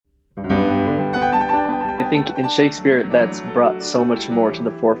think in Shakespeare, that's brought so much more to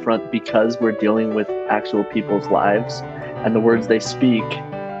the forefront because we're dealing with actual people's lives, and the words they speak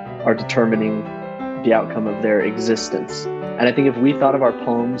are determining the outcome of their existence. And I think if we thought of our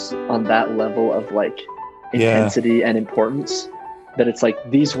poems on that level of like Yeah. intensity and importance, that it's like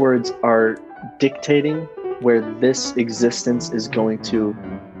these words are dictating where this existence is going to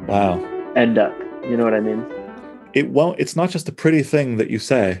Wow. end up. You know what I mean? It's not just a pretty thing that you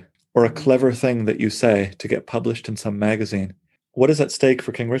say or a clever thing that you say to get published in some magazine. What is at stake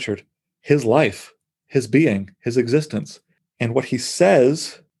for King Richard? His life, his being, his existence. And what he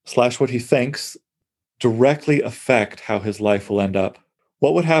says / what he thinks directly affect how his life will end up.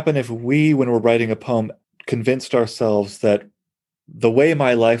 What would happen if we, when we're writing a poem, convinced ourselves that the way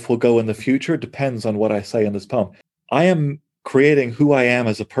my life will go in the future depends on what I say in this poem? I am creating who I am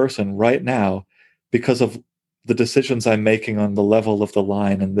as a person right now because of the decisions I'm making on the level of the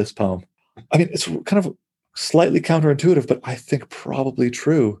line in this poem. I mean, it's kind of slightly counterintuitive, but I think probably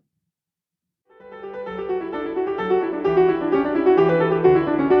true.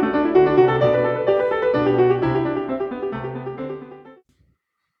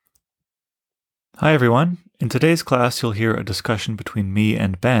 Hi, everyone. In today's class, you'll hear a discussion between me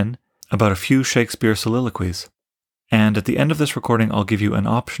and Ben about a few Shakespeare soliloquies. And at the end of this recording, I'll give you an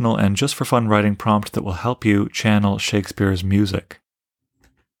optional and just for fun writing prompt that will help you channel Shakespeare's music.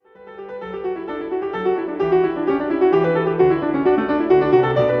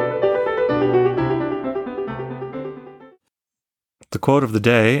 The quote of the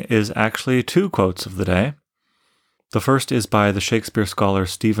day is actually two quotes of the day. The first is by the Shakespeare scholar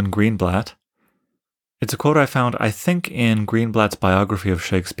Stephen Greenblatt. It's a quote I found, I think, in Greenblatt's biography of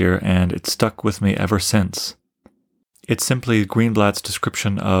Shakespeare, and it's stuck with me ever since. It's simply Greenblatt's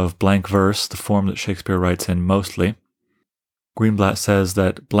description of blank verse, the form that Shakespeare writes in mostly. Greenblatt says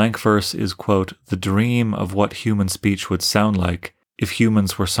that blank verse is, quote, the dream of what human speech would sound like if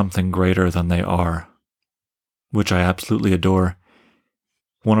humans were something greater than they are, which I absolutely adore.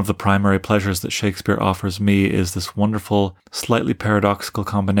 One of the primary pleasures that Shakespeare offers me is this wonderful, slightly paradoxical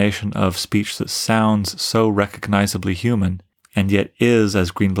combination of speech that sounds so recognizably human, and yet is,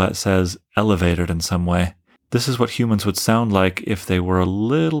 as Greenblatt says, elevated in some way. This is what humans would sound like if they were a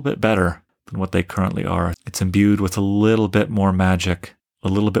little bit better than what they currently are. It's imbued with a little bit more magic, a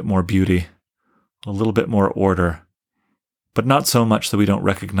little bit more beauty, a little bit more order, but not so much that we don't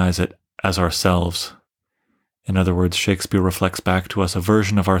recognize it as ourselves. In other words, Shakespeare reflects back to us a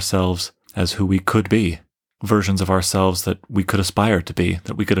version of ourselves as who we could be, versions of ourselves that we could aspire to be,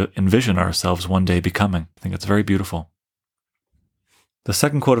 that we could envision ourselves one day becoming. I think it's very beautiful. The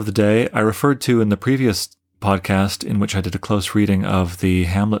second quote of the day I referred to in the previous podcast in which I did a close reading of the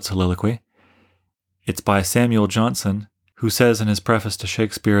Hamlet soliloquy. It's by Samuel Johnson, who says in his preface to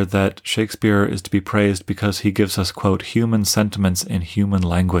Shakespeare that Shakespeare is to be praised because he gives us, quote, human sentiments in human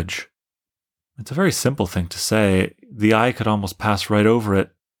language. It's a very simple thing to say. The eye could almost pass right over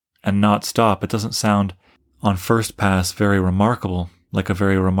it and not stop. It doesn't sound, on first pass, very remarkable, like a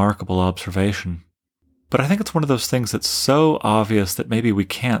very remarkable observation. But I think it's one of those things that's so obvious that maybe we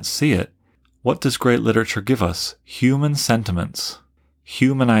can't see it. What does great literature give us? Human sentiments,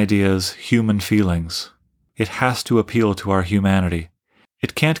 human ideas, human feelings. It has to appeal to our humanity.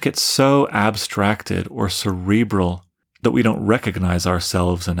 It can't get so abstracted or cerebral that we don't recognize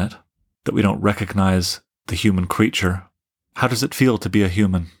ourselves in it, that we don't recognize the human creature. How does it feel to be a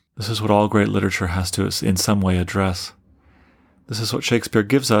human? This is what all great literature has to in some way address. This is what Shakespeare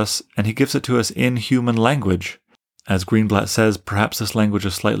gives us, and he gives it to us in human language. As Greenblatt says, perhaps this language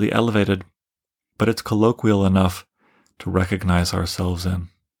is slightly elevated, but it's colloquial enough to recognize ourselves in.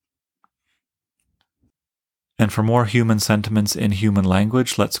 And for more human sentiments in human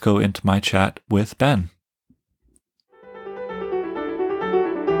language, let's go into my chat with Ben.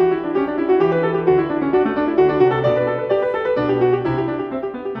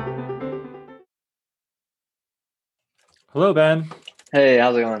 Hello, Ben. Hey,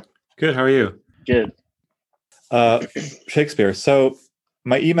 how's it going? Good, how are you? Good. Shakespeare. So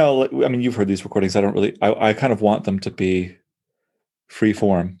my email, I mean, you've heard these recordings. I kind of want them to be free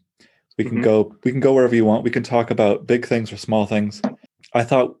form. We can go wherever you want. We can talk about big things or small things. I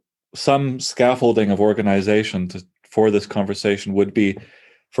thought some scaffolding of organization for this conversation would be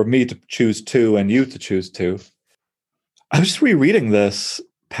for me to choose two and you to choose two. I was just rereading this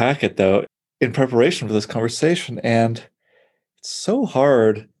packet, though, in preparation for this conversation, and it's so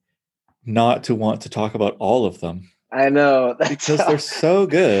hard not to want to talk about all of them. I know. Because they're so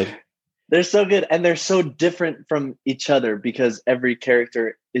good. They're so good, and they're so different from each other because every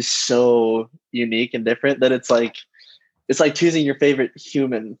character is so unique and different that it's like choosing your favorite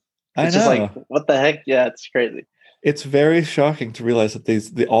human I It's just like, know. what the heck? Yeah, it's crazy. It's very shocking to realize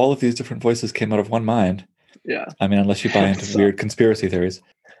that all of these different voices came out of one mind. Yeah. I mean, unless you buy into So- weird conspiracy theories.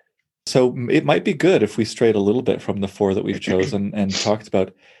 So it might be good if we strayed a little bit from the four that we've chosen and talked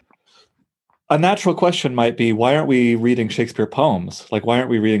about. A natural question might be, why aren't we reading Shakespeare poems? Like, why aren't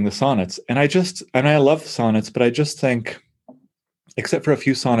we reading the sonnets? And I love the sonnets, but I just think, except for a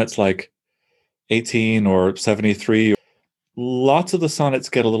few sonnets like 18 or 73, lots of the sonnets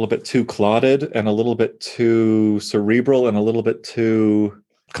get a little bit too clotted and a little bit too cerebral and a little bit too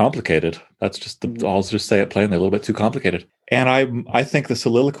complicated. That's just I'll just say it plainly, a little bit too complicated. And I think the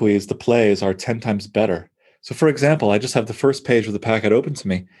soliloquies, the plays, are 10 times better. So, for example, I just have the first page of the packet open to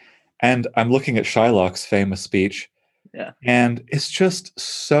me, and I'm looking at Shylock's famous speech. Yeah. And it's just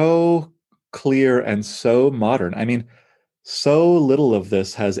so clear and so modern. I mean, so little of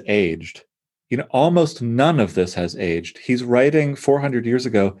this has aged. Almost none of this has aged. He's writing 400 years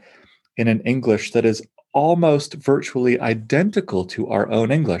ago in an English that is almost virtually identical to our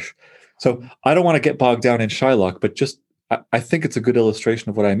own English. So I don't want to get bogged down in Shylock, but I think it's a good illustration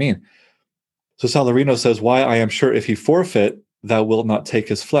of what I mean. So Salarino says, why I am sure if he forfeit, thou wilt not take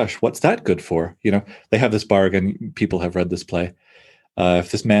his flesh. What's that good for? They have this bargain. People have read this play.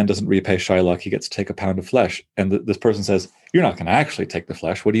 If this man doesn't repay Shylock, he gets to take a pound of flesh. And this person says, you're not going to actually take the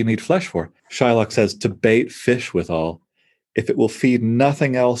flesh. What do you need flesh for? Shylock says, to bait fish withal. If it will feed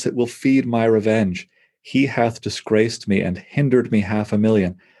nothing else, it will feed my revenge. He hath disgraced me and hindered me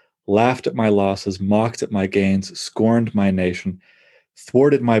 500,000, laughed at my losses, mocked at my gains, scorned my nation,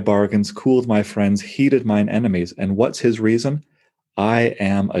 thwarted my bargains, cooled my friends, heated mine enemies. And what's his reason? I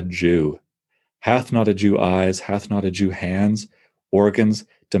am a Jew. Hath not a Jew eyes, hath not a Jew hands, organs,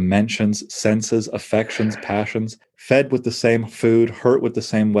 dimensions, senses, affections, passions, fed with the same food, hurt with the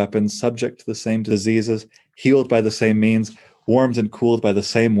same weapons, subject to the same diseases, healed by the same means, warmed and cooled by the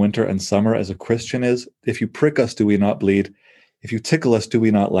same winter and summer as a Christian is? If you prick us, do we not bleed? If you tickle us, do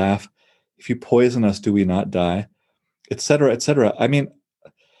we not laugh? If you poison us, do we not die? Etc., etc. I mean,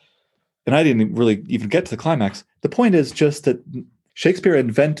 and I didn't really even get to the climax. The point is just that Shakespeare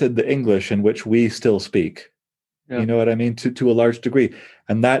invented the English in which we still speak. Yeah. You know what I mean? To a large degree.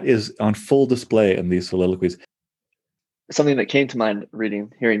 And that is on full display in these soliloquies. Something that came to mind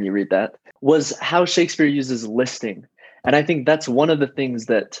hearing you read that was how Shakespeare uses listing. And I think that's one of the things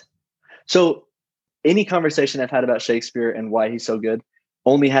so any conversation I've had about Shakespeare and why he's so good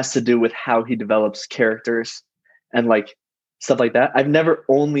only has to do with how he develops characters and like stuff like that. I've never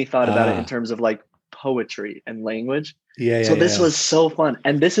only thought about it in terms of like poetry and language. So this was so fun.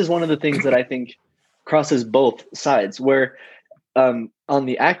 And this is one of the things that I think crosses both sides, where on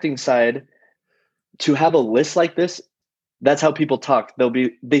the acting side, to have a list like this, that's how people talk.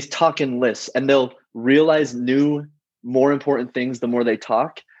 They talk in lists, and they'll realize new, more important things the more they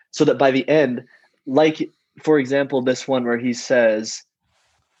talk, so that by the end, like, for example, this one where he says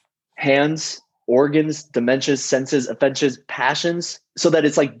hands, organs, dimensions, senses, affections, passions, so that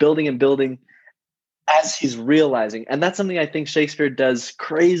it's like building and building as he's realizing. And that's something I think Shakespeare does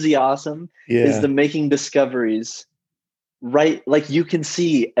crazy awesome, is the making discoveries, right? Like you can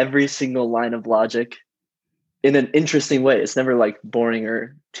see every single line of logic in an interesting way. It's never like boring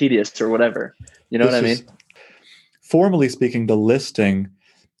or tedious or whatever. You know what I mean? Formally speaking, the listing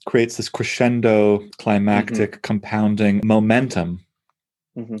creates this crescendo, climactic, compounding momentum,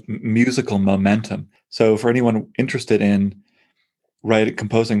 musical momentum. So for anyone interested in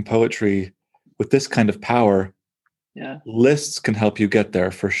composing poetry with this kind of power, lists can help you get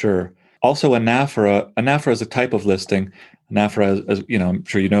there for sure. Also, anaphora is a type of listing. Anaphora, as you know, I'm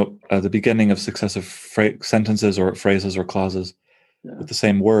sure you know, the beginning of successive sentences or phrases or clauses with the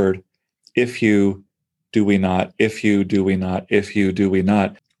same word. If you, do we not? If you, do we not? If you, do we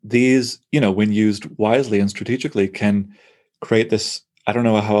not? These, when used wisely and strategically, can create this, I don't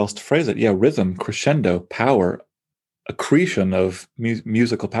know how else to phrase it. Yeah, rhythm, crescendo, power, accretion of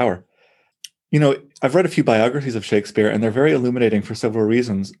musical power. I've read a few biographies of Shakespeare, and they're very illuminating for several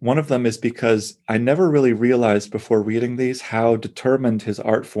reasons. One of them is because I never really realized before reading these how determined his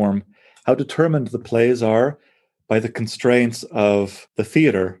art form, how determined the plays are by the constraints of the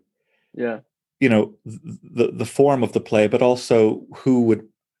theater. Yeah. The form of the play, but also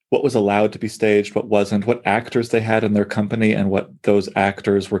what was allowed to be staged, what wasn't, what actors they had in their company, and what those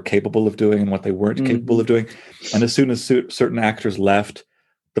actors were capable of doing and what they weren't capable of doing. And as soon as certain actors left,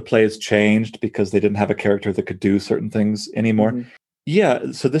 the plays changed because they didn't have a character that could do certain things anymore.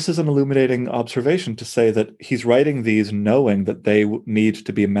 Yeah, so this is an illuminating observation to say that he's writing these knowing that they need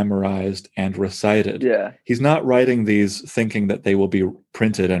to be memorized and recited. Yeah. He's not writing these thinking that they will be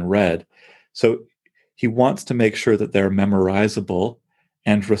printed and read. So he wants to make sure that they're memorizable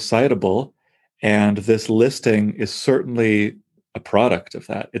and recitable. And this listing is certainly a product of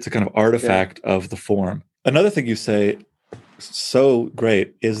that. It's a kind of artifact of the form. Another thing you say, so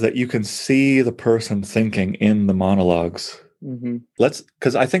great, is that you can see the person thinking in the monologues. Mm-hmm.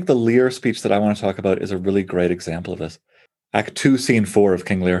 Because I think the Lear speech that I want to talk about is a really great example of this. Act 2, Scene 4 of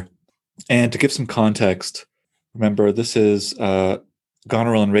King Lear. And to give some context, remember, this is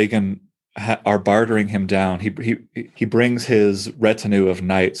Goneril and Regan are bartering him down. He brings his retinue of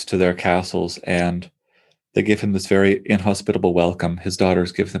knights to their castles, and they give him this very inhospitable welcome. His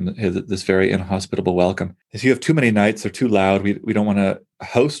daughters give him this very inhospitable welcome. If you have too many knights, they're too loud. We don't want to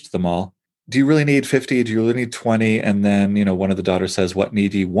host them all. Do you really need 50? Do you really need 20? And then, one of the daughters says, what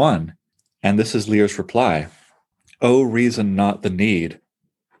need ye? 1? And this is Lear's reply. Oh, reason not the need.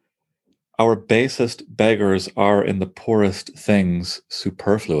 Our basest beggars are in the poorest things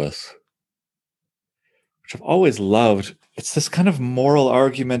superfluous. Which I've always loved. It's this kind of moral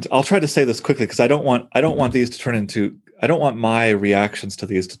argument. I'll try to say this quickly because I don't want my reactions to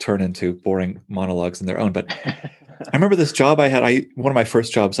these to turn into boring monologues in their own. But I remember this job I had. One of my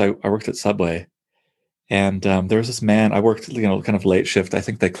first jobs, I worked at Subway, and there was this man. I worked, kind of late shift. I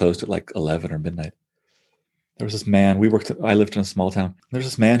think they closed at like 11 or midnight. There was this man. I lived in a small town. There's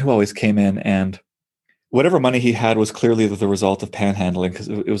this man who always came in, and whatever money he had was clearly the result of panhandling, because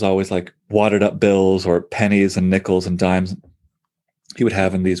it was always like wadded up bills or pennies and nickels and dimes he would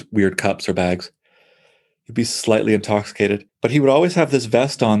have in these weird cups or bags. He'd be slightly intoxicated, but he would always have this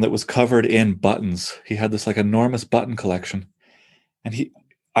vest on that was covered in buttons. He had this like enormous button collection, and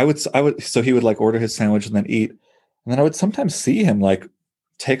so he would like order his sandwich and then eat, and then I would sometimes see him like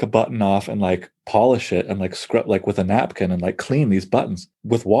take a button off and like polish it and like scrub like with a napkin and like clean these buttons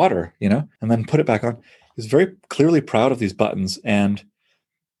with water, and then put it back on. He's very clearly proud of these buttons, and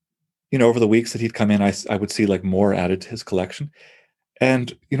over the weeks that he'd come in, I would see like more added to his collection.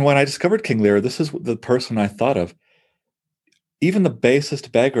 And when I discovered King Lear, this is the person I thought of. Even the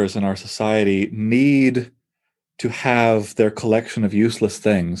basest beggars in our society need to have their collection of useless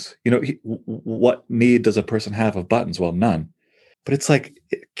things. What need does a person have of buttons? Well, none. But it's like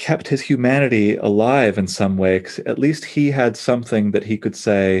it kept his humanity alive in some way, 'cause at least he had something that he could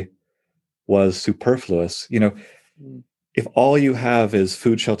say was superfluous. If all you have is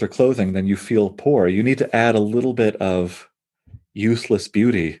food, shelter, clothing, then you feel poor. You need to add a little bit of useless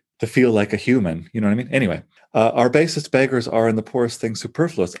beauty to feel like a human. You know what I mean? Anyway, our basest beggars are in the poorest things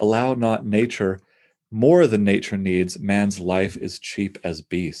superfluous. Allow not nature more than nature needs. Man's life is cheap as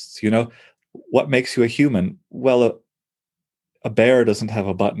beasts. What makes you a human? Well, a bear doesn't have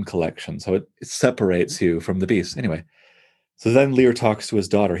a button collection, so it separates you from the beast. Anyway, so then Lear talks to his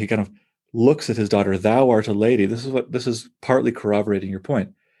daughter. He kind of looks at his daughter. Thou art a lady. This is partly corroborating your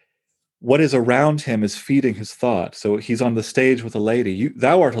point. What is around him is feeding his thought. So he's on the stage with a lady.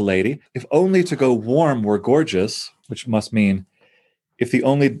 Thou art a lady. If only to go warm were gorgeous, which must mean if the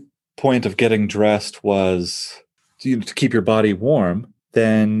only point of getting dressed was to keep your body warm,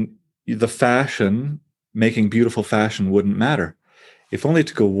 then the fashion, making beautiful fashion, wouldn't matter. If only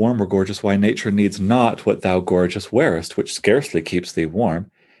to go warm were gorgeous, why nature needs not what thou gorgeous wearest, which scarcely keeps thee warm.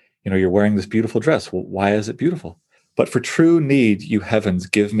 You're wearing this beautiful dress. Well, why is it beautiful? But for true need, you heavens,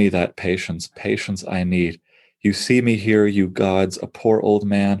 give me that patience. Patience I need. You see me here, you gods, a poor old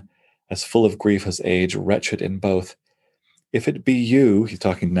man, as full of grief as age, wretched in both. If it be you, he's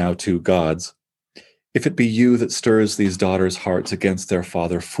talking now to gods, if it be you that stirs these daughters' hearts against their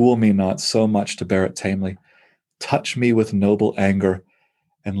father, fool me not so much to bear it tamely. Touch me with noble anger,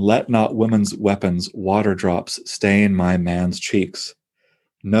 and let not women's weapons, water drops, stain my man's cheeks.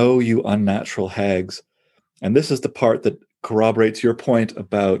 Know, you unnatural hags. And this is the part that corroborates your point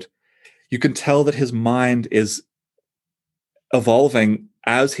about, you can tell that his mind is evolving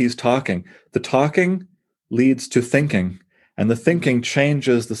as he's talking. The talking leads to thinking, and the thinking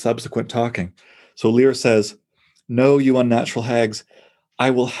changes the subsequent talking. So Lear says, know, you unnatural hags,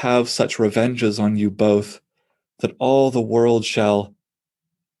 I will have such revenges on you both, that all the world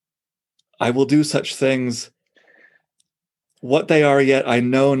I will do such things. What they are yet I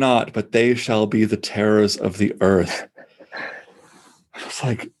know not, but they shall be the terrors of the earth. It's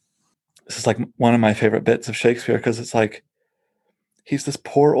like, this is like one of my favorite bits of Shakespeare, because it's like, he's this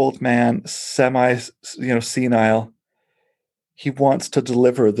poor old man, senile. He wants to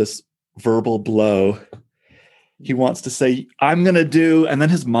deliver this verbal blow. He wants to say, I'm going to do, and then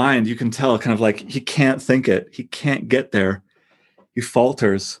his mind, you can tell, kind of like, he can't think it. He can't get there. He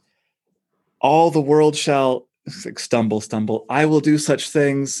falters. All the world shall, it's like stumble. I will do such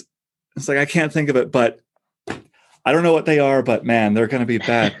things. It's like, I can't think of it, but I don't know what they are, but man, they're going to be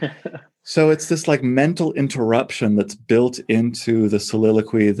bad. So it's this like mental interruption that's built into the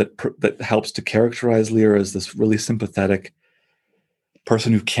soliloquy that helps to characterize Lear as this really sympathetic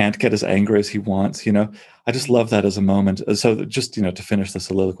person who can't get as angry as he wants. I just love that as a moment. So just to finish the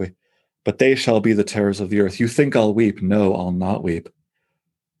soliloquy, but they shall be the terrors of the earth. You think I'll weep? No, I'll not weep.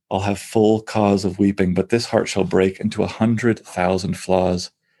 I'll have full cause of weeping, but this heart shall break into 100,000 flaws,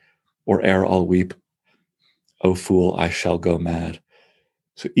 or ere I'll weep. O fool, I shall go mad.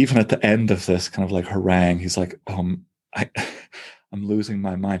 So even at the end of this kind of like harangue, he's like, I'm losing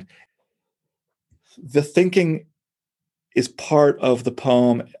my mind. The thinking is part of the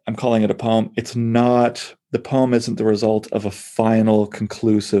poem. I'm calling it a poem. It's not, the poem isn't the result of a final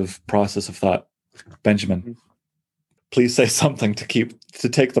conclusive process of thought. Benjamin, please say something to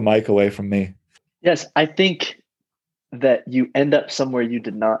take the mic away from me. Yes, I think that you end up somewhere you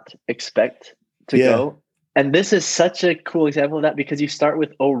did not expect to go. And this is such a cool example of that, because you start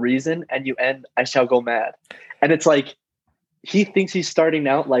with "Oh reason" and you end "I shall go mad." And it's like, he thinks he's starting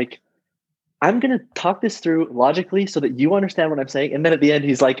out like, I'm going to talk this through logically so that you understand what I'm saying. And then at the end,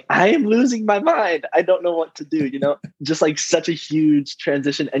 he's like, I am losing my mind. I don't know what to do, just like such a huge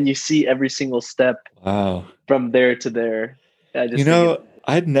transition. And you see every single step from there to there.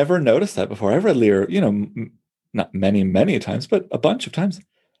 I'd never noticed that before. I've read Lear, not many, many times, but a bunch of times.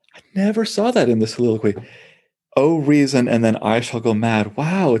 I never saw that in the soliloquy. Oh, reason, and then I shall go mad.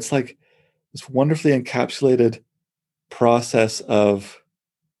 Wow, it's like this wonderfully encapsulated process of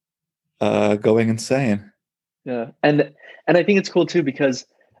going insane. Yeah, and I think it's cool too, because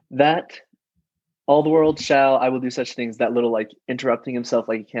that all the world shall, I will do such things, that little like interrupting himself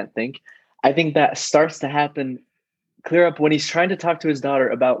like he can't think. I think that starts to happen clear up when he's trying to talk to his daughter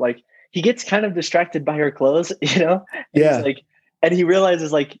about like, he gets kind of distracted by her clothes, And he's like, and he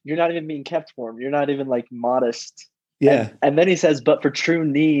realizes like, you're not even being kept for him. You're not even like modest. Yeah. And then he says, but for true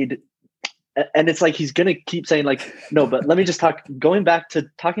need. And it's like, he's going to keep saying like, no, but let me just going back to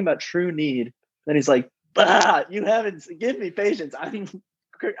talking about true need. Then he's like, you haven't, give me patience. I'm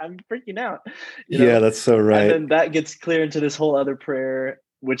freaking out. Yeah, that's so right. And then that gets clear into this whole other prayer,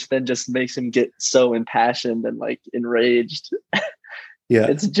 which then just makes him get so impassioned and like enraged. Yeah.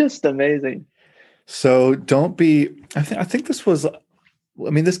 It's just amazing. So don't be, I think this was,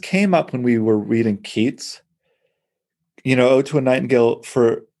 this came up when we were reading Keats. Ode to a Nightingale,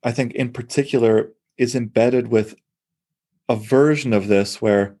 I think in particular, is embedded with a version of this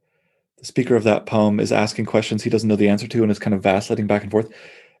where the speaker of that poem is asking questions he doesn't know the answer to and is kind of vacillating back and forth.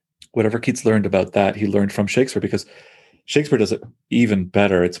 Whatever Keats learned about that, he learned from Shakespeare, because Shakespeare does it even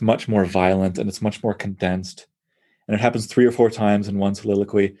better. It's much more violent and it's much more condensed. And it happens 3 or 4 times in one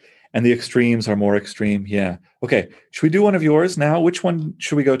soliloquy. And the extremes are more extreme. Yeah. Okay. Should we do one of yours now? Which one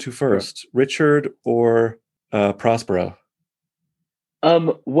should we go to first? Sure. Richard or Prospero?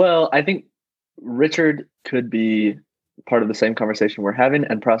 Well, I think Richard could be part of the same conversation we're having,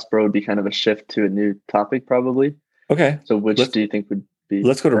 and Prospero would be kind of a shift to a new topic, probably. Okay. So which do you think would be?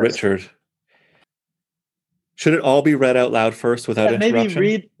 Let's go to first? Richard. Should it all be read out loud first without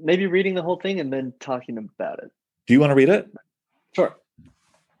interruption? Maybe reading the whole thing and then talking about it. Do you want to read it? Sure.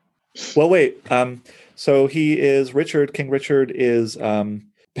 Well, wait. So King Richard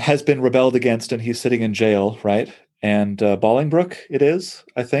has been rebelled against, and he's sitting in jail, right? And Bolingbroke, it is,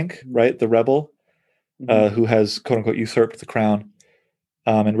 I think, right? The rebel who has, quote unquote, usurped the crown.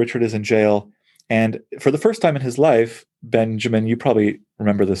 And Richard is in jail. And for the first time in his life, Benjamin, you probably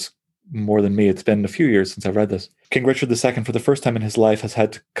remember this more than me. It's been a few years since I've read this. King Richard II, for the first time in his life, has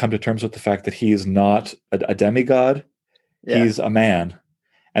had to come to terms with the fact that he is not a demigod. Yeah. He's a man.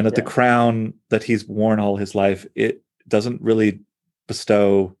 And that the crown that he's worn all his life, it doesn't really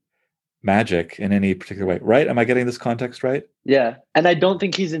bestow magic in any particular way, right? Am I getting this context right? Yeah. And I don't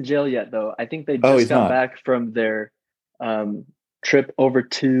think he's in jail yet, though. I think they just got back from their trip over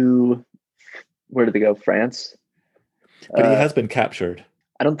to, where did they go? France? But he has been captured.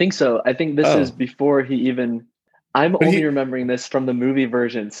 I don't think so. I think this is before he even... I'm only remembering this from the movie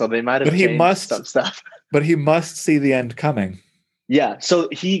version, so they might have changed some stuff. But he must see the end coming. Yeah, so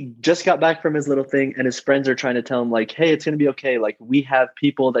he just got back from his little thing, and his friends are trying to tell him, like, hey, it's going to be okay. Like, we have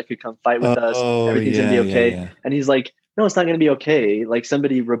people that could come fight with us. Everything's going to be okay. Yeah. And he's like, no, it's not going to be okay. Like,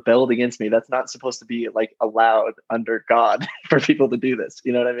 somebody rebelled against me. That's not supposed to be, like, allowed under God for people to do this.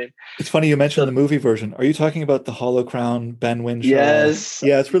 You know what I mean? It's funny you mentioned the movie version. Are you talking about the Hollow Crown, Ben Whishaw? Yes.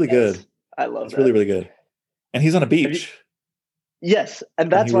 Yeah, it's really good. I love it. It's really, really good. And he's on a beach. Yes,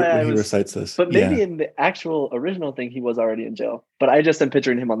 and that's why he recites this. But maybe in the actual original thing, he was already in jail. But I just am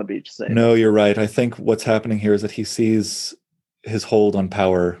picturing him on the beach. No, you're right. I think what's happening here is that he sees his hold on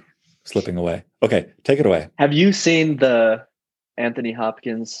power slipping away. Okay, take it away. Have you seen the Anthony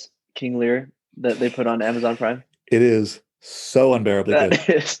Hopkins King Lear that they put on Amazon Prime? It is so unbearably good. That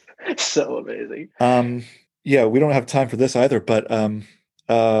is so amazing. Yeah, we don't have time for this either, but I mean,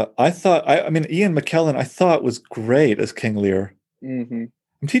 Ian McKellen, I thought was great as King Lear. Mm-hmm.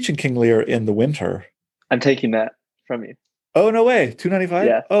 I'm teaching King Lear in the winter. I'm taking that from you. Oh, no way. 295?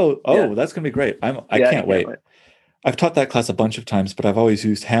 Yeah. Oh, Yeah. that's going to be great. I can't wait. I've taught that class a bunch of times, but I've always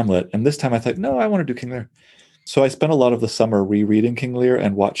used Hamlet. And this time I thought, no, I want to do King Lear. So I spent a lot of the summer rereading King Lear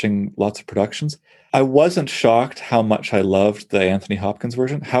and watching lots of productions. I wasn't shocked how much I loved the Anthony Hopkins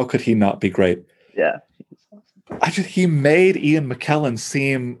version. How could he not be great? Yeah. He made Ian McKellen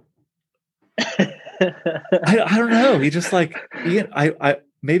seem I don't know. He just like Ian.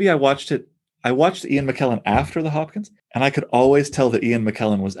 I watched it. I watched Ian McKellen after the Hopkins, and I could always tell that Ian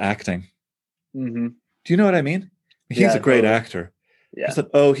McKellen was acting. Mm-hmm. Do you know what I mean? He's a great actor. Yeah. I said,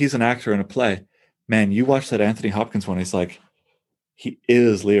 he's an actor in a play. Man, you watch that Anthony Hopkins one. He's like, he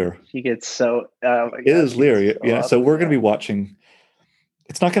is Lear. He gets so. Oh my God, is Lear. Yeah. So we're going to be watching.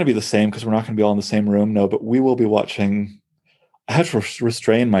 It's not going to be the same because we're not going to be all in the same room. No, but we will be watching. I had to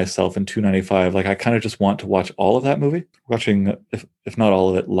restrain myself in 295. Like I kind of just want to watch all of that movie. Watching, if not all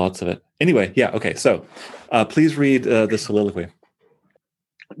of it, lots of it. Anyway, yeah, okay. So, please read the soliloquy.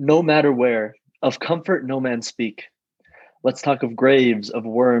 No matter where, of comfort no man speak. Let's talk of graves, of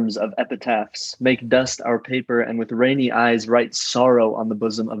worms, of epitaphs. Make dust our paper, and with rainy eyes write sorrow on the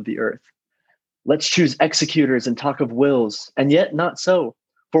bosom of the earth. Let's choose executors and talk of wills, and yet not so.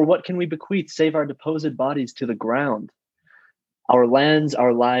 For what can we bequeath save our deposed bodies to the ground? Our lands,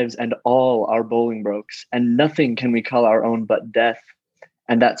 our lives, and all our Bolingbroke's, and nothing can we call our own but death,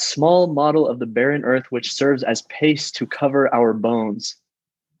 and that small model of the barren earth which serves as paste to cover our bones.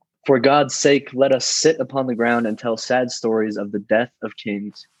 For God's sake, let us sit upon the ground and tell sad stories of the death of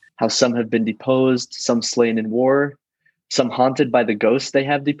kings, how some have been deposed, some slain in war, some haunted by the ghosts they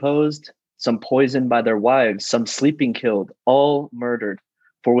have deposed, some poisoned by their wives, some sleeping killed, all murdered.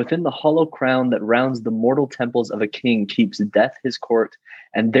 For within the hollow crown that rounds the mortal temples of a king keeps death his court,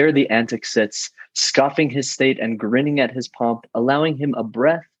 and there the antic sits, scoffing his state and grinning at his pomp, allowing him a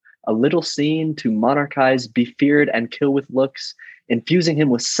breath, a little scene to monarchize, be feared and kill with looks, infusing him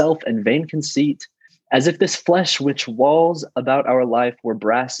with self and vain conceit, as if this flesh which walls about our life were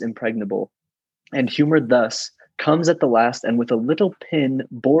brass impregnable. And humored thus, comes at the last and with a little pin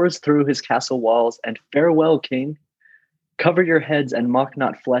bores through his castle walls, and farewell, king. Cover your heads and mock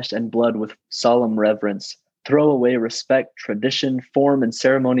not flesh and blood with solemn reverence. Throw away respect, tradition, form, and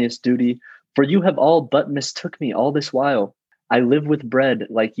ceremonious duty, for you have all but mistook me all this while. I live with bread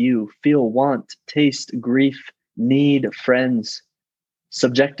like you, feel want, taste, grief, need, friends.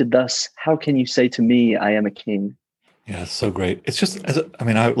 Subjected thus, how can you say to me, I am a king? Yeah, it's so great. It's just,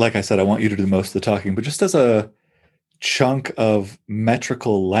 like I said, I want you to do most of the talking, but just as a chunk of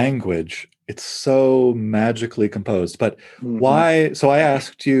metrical language, it's so magically composed. But why? So I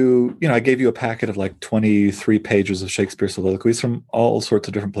asked you, I gave you a packet of like 23 pages of Shakespeare soliloquies from all sorts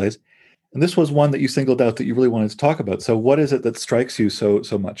of different plays. And this was one that you singled out that you really wanted to talk about. So what is it that strikes you so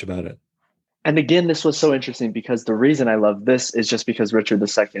much about it? And again, this was so interesting because the reason I love this is just because Richard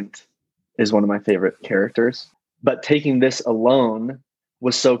II is one of my favorite characters. But taking this alone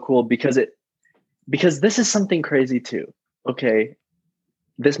was so cool because this is something crazy too. Okay.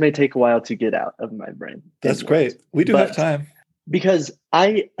 This may take a while to get out of my brain. That's great. We do have time. Because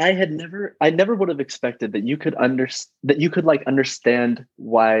I never would have expected that you could understand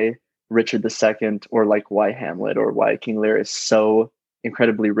why Richard II or like why Hamlet or why King Lear is so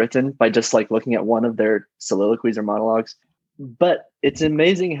incredibly written by just like looking at one of their soliloquies or monologues. But it's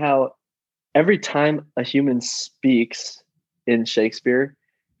amazing how every time a human speaks in Shakespeare,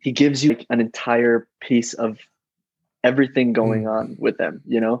 he gives you like an entire piece of everything going on with them,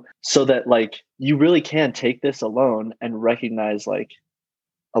 so that like you really can take this alone and recognize like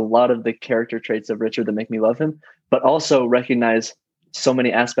a lot of the character traits of Richard that make me love him, but also recognize so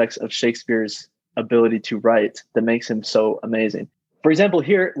many aspects of Shakespeare's ability to write that makes him so amazing. For example,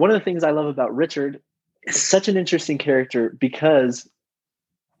 here, one of the things I love about Richard is such an interesting character because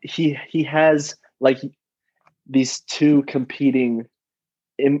he has like these two competing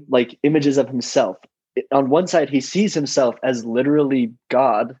images of himself. On one side, he sees himself as literally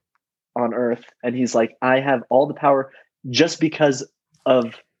God on earth. And he's like, I have all the power just because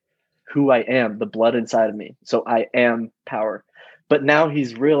of who I am, the blood inside of me. So I am power. But now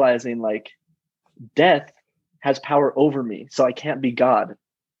he's realizing like death has power over me. So I can't be God.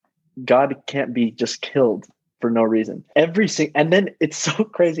 God can't be just killed for no reason. And then it's so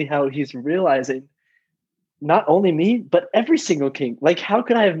crazy how he's realizing not only me, but every single king. Like, how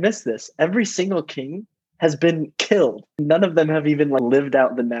could I have missed this? Every single king has been killed. None of them have even like lived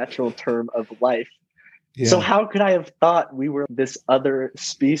out the natural term of life. Yeah. So how could I have thought we were this other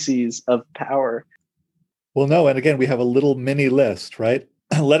species of power? Well, no, and again, we have a little mini list, right?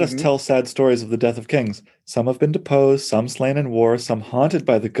 Let us Mhm. tell sad stories of the death of kings. Some have been deposed, some slain in war, some haunted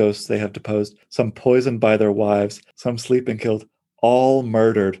by the ghosts they have deposed, some poisoned by their wives, some sleeping killed, all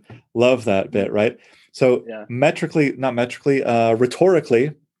murdered. Love that bit, right? So Yeah. rhetorically,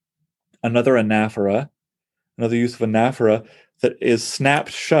 another anaphora, another use of anaphora that is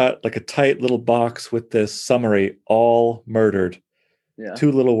snapped shut like a tight little box with this summary, all murdered. Yeah.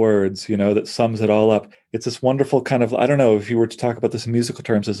 Two little words, that sums it all up. It's this wonderful kind of, I don't know if you were to talk about this in musical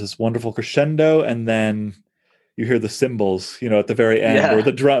terms, it's this wonderful crescendo, and then you hear the cymbals, at the very end, or Yeah.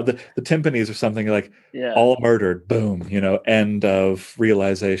 the drum, the timpanis or something like Yeah. all murdered, boom, end of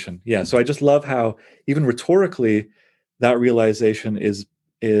realization. Yeah. So I just love how even rhetorically that realization is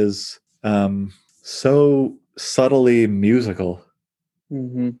so subtly musical.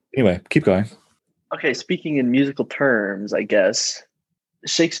 Mhm. Anyway, keep going. Okay, speaking in musical terms, I guess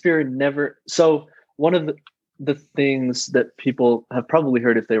Shakespeare never. So one of the things that people have probably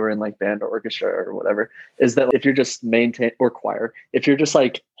heard if they were in like band or orchestra or whatever is that if you're just maintain or choir, if you're just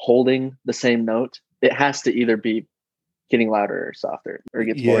like holding the same note, it has to either be getting louder or softer or it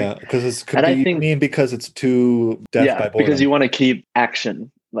gets boring. Yeah, because it could And I be, think because it's too death by boredom. because you want to keep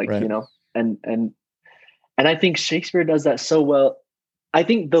action, like Right. and I think Shakespeare does that so well. I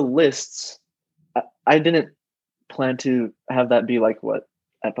think the lists. I didn't plan to have that be like what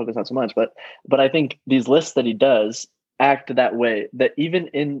I focus on so much, but I think these lists that he does act that way. That even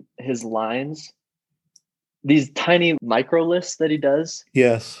in his lines, these tiny micro lists that he does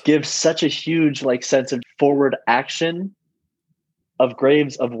Yes. give such a huge like sense of forward action of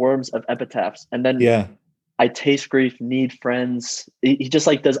graves, of worms, of epitaphs, and then Yeah. I taste grief, need friends. He just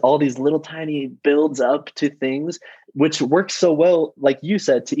like does all these little tiny builds up to things, which works so well, like you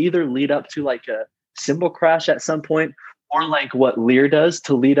said, to either lead up to like a cymbal crash at some point, or like what Lear does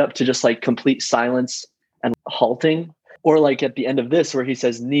to lead up to just like complete silence and halting, or like at the end of this where he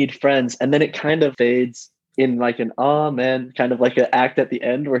says need friends, and then it kind of fades in like an amen, kind of like an act at the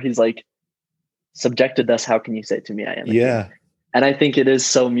end where he's like, subjected thus, how can you say to me I am a Yeah. king? And I think it is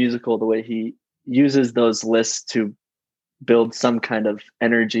so musical the way he uses those lists to build some kind of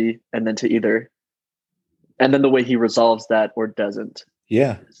energy, and then and then the way he resolves that or doesn't.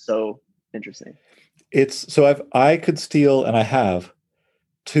 Yeah. So interesting. It's so I could steal, and I have,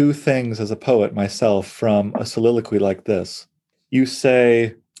 two things as a poet myself from a soliloquy like this. You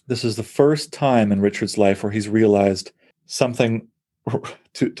say this is the first time in Richard's life where he's realized something,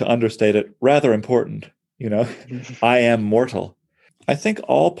 to understate it, rather important. I am mortal. I think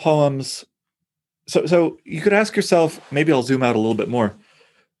all poems. So you could ask yourself, maybe I'll zoom out a little bit more.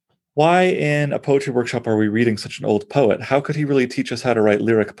 Why in a poetry workshop are we reading such an old poet? How could he really teach us how to write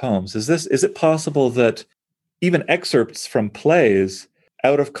lyric poems? Is it possible that even excerpts from plays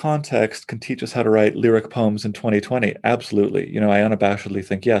out of context can teach us how to write lyric poems in 2020? Absolutely. I unabashedly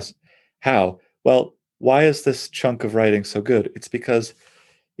think yes. How? Well, why is this chunk of writing so good? It's because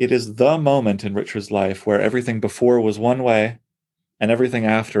it is the moment in Richard's life where everything before was one way and everything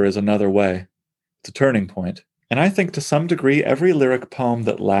after is another way. It's a turning point. And I think to some degree, every lyric poem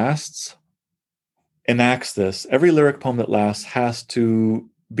that lasts enacts this. Every lyric poem that lasts has to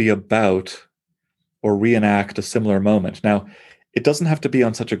be about or reenact a similar moment. Now, it doesn't have to be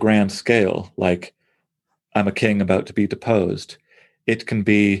on such a grand scale, like I'm a king about to be deposed. It can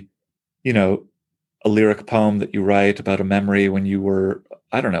be, a lyric poem that you write about a memory when you were,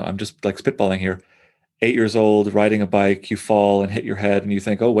 I don't know, I'm just like spitballing here, 8 years old, riding a bike, you fall and hit your head and you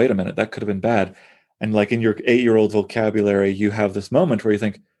think, oh, wait a minute, that could have been bad. And like in your 8-year-old vocabulary, you have this moment where you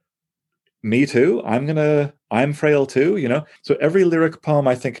think, me too, I'm frail too, So every lyric poem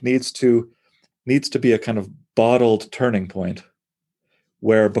I think needs to be a kind of bottled turning point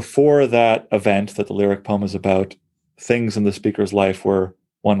where before that event that the lyric poem is about, things in the speaker's life were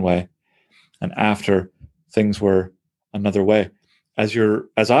one way, and after, things were another way.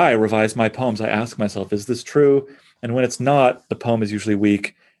 As I revise my poems, I ask myself, is this true? And when it's not, the poem is usually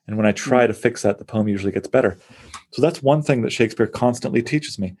weak. And when I try to fix that, the poem usually gets better. So that's one thing that Shakespeare constantly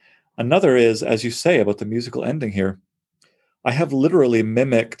teaches me. Another is, as you say about the musical ending here, I have literally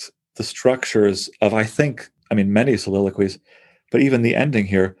mimicked the structures of, many soliloquies, but even the ending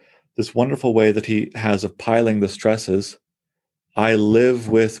here, this wonderful way that he has of piling the stresses. I live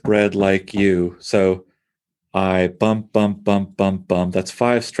with bread like you. So I bump, bump, bump, bump, bump. That's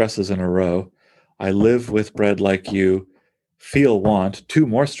 5 stresses in a row. I live with bread like you. Feel want, 2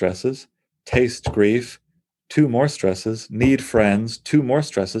 more stresses. Taste grief, 2 more stresses. Need friends, 2 more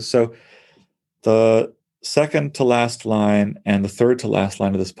stresses. So the second to last line and the third to last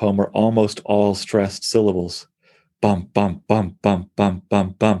line of this poem are almost all stressed syllables. Bum, bum, bum, bum, bum,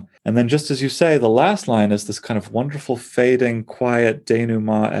 bum, bum. And then just as you say, the last line is this kind of wonderful, fading, quiet,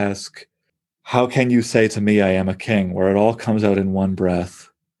 denouement-esque, how can you say to me I am a king, where it all comes out in one breath.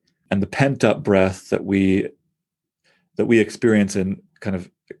 And the pent-up breath that we experience in kind of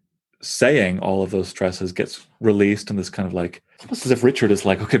saying all of those stresses gets released in this kind of like, almost as if Richard is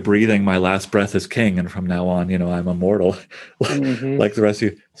like, okay, breathing my last breath as king, and from now on, I'm immortal, like the rest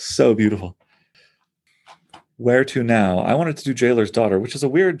of you. So beautiful. Where to now? I wanted to do Jailer's Daughter, which is a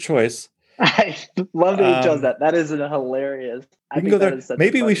weird choice. I love that he chose that. That is hilarious. We can go there.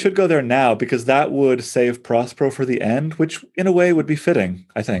 Maybe we should go there now, because that would save Prospero for the end, which in a way would be fitting,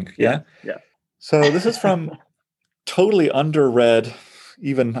 I think. Yeah. So this is from totally underread,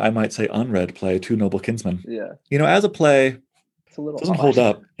 even I might say unread play, Two Noble Kinsmen. Yeah. As a play, it's a little doesn't hold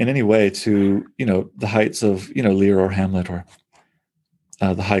up in any way to, the heights of, Lear or Hamlet or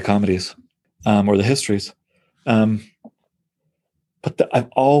the high comedies or the histories. But I've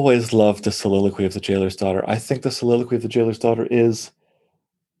always loved the soliloquy of the Jailer's Daughter. I think the soliloquy of the Jailer's Daughter this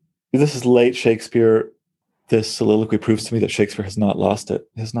is late Shakespeare. This soliloquy proves to me that Shakespeare has not lost it,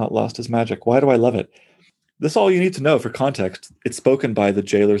 has not lost his magic. Why do I love it? This is all you need to know for context. It's spoken by the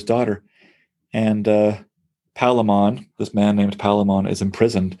Jailer's Daughter. And Palamon, this man named Palamon, is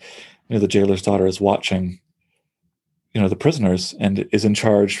imprisoned. The Jailer's Daughter is watching, the prisoners, and is in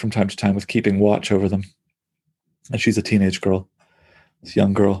charge from time to time with keeping watch over them. And she's a teenage girl, this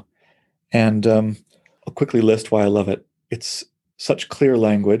young girl. And I'll quickly list why I love it. It's such clear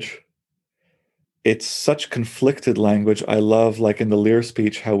language. It's such conflicted language. I love, like in the Lear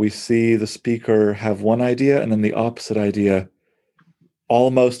speech, how we see the speaker have one idea and then the opposite idea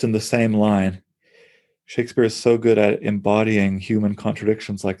almost in the same line. Shakespeare is so good at embodying human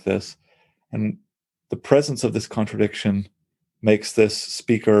contradictions like this. And the presence of this contradiction makes this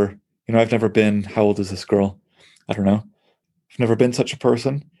speaker, I've never been, how old is this girl? I don't know. I've never been such a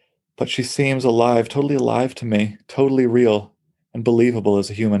person, but she seems alive, totally alive to me, totally real and believable as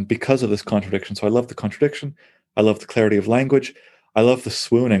a human because of this contradiction. So I love the contradiction. I love the clarity of language. I love the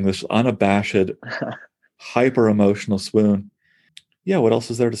swooning, this unabashed, hyper emotional swoon. Yeah, what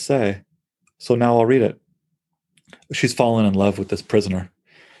else is there to say? So now I'll read it. She's fallen in love with this prisoner.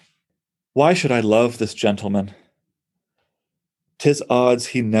 Why should I love this gentleman? 'Tis odds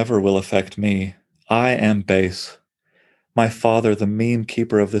he never will affect me. I am base. My father the mean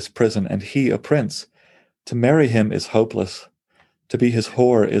keeper of this prison, and he a prince. To marry him is hopeless. To be his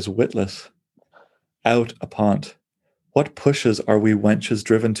whore is witless. Out upon't. What pushes are we wenches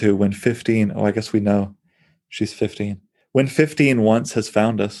driven to when 15, I guess we know. She's 15. When 15 once has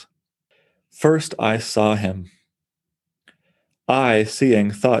found us. First I saw him. I,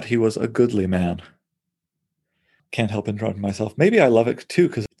 seeing, thought he was a goodly man. Can't help interrupting myself. Maybe I love it too,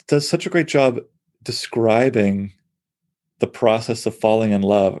 because it does such a great job describing the process of falling in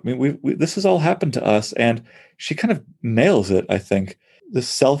love. I mean, this has all happened to us, and she kind of nails it, I think. This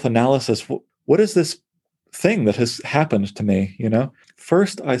self-analysis. What is this thing that has happened to me,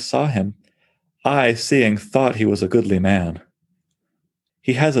 First I saw him. I, seeing, thought he was a goodly man.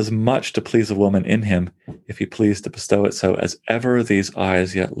 He has as much to please a woman in him, if he pleased to bestow it so, as ever these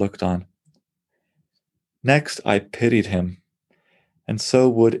eyes yet looked on. Next I pitied him, and so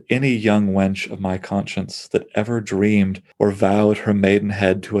would any young wench of my conscience that ever dreamed or vowed her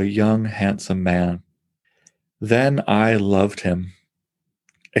maidenhead to a young handsome man. Then I loved him,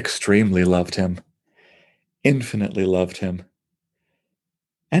 extremely loved him, infinitely loved him.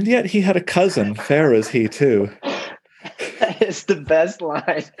 And yet he had a cousin, fair as he too. It's the best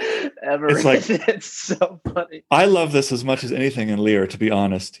line ever. It's so funny. I love this as much as anything in Lear, to be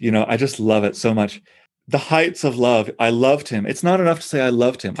honest. I just love it so much. The heights of love. I loved him. It's not enough to say I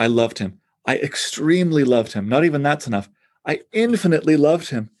loved him. I loved him. I extremely loved him. Not even that's enough. I infinitely loved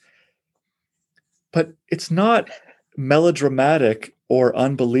him. But it's not melodramatic or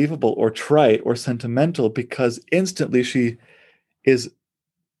unbelievable or trite or sentimental, because instantly she is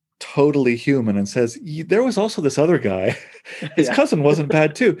totally human and says, there was also this other guy. His cousin wasn't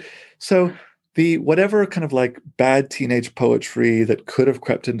bad too. So the whatever kind of like bad teenage poetry that could have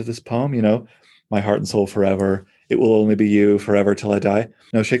crept into this poem, my heart and soul forever, it will only be you forever till I die.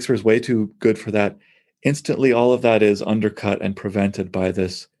 No, Shakespeare's way too good for that. Instantly, all of that is undercut and prevented by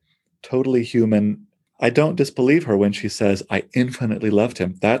this totally human. I don't disbelieve her when she says, I infinitely loved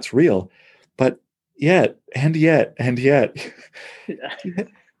him. That's real. But yet,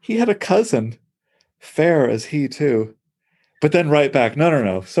 he had a cousin, fair as he too. But then right back,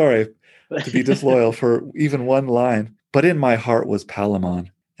 no, sorry to be disloyal for even one line. But in my heart was Palamon,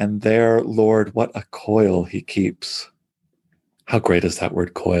 And there, Lord, what a coil he keeps. How great is that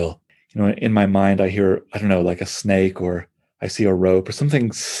word coil? In my mind, I hear, I don't know, like a snake, or I see a rope or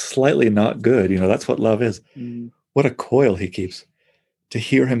something slightly not good. That's what love is. Mm. What a coil he keeps. To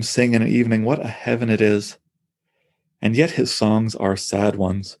hear him sing in an evening, what a heaven it is. And yet his songs are sad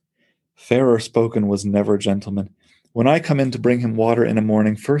ones. Fairer spoken was never gentleman. When I come in to bring him water in a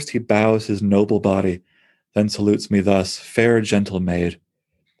morning, first he bows his noble body, then salutes me thus, fair gentle maid.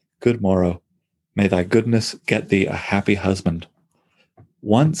 Good morrow. May thy goodness get thee a happy husband.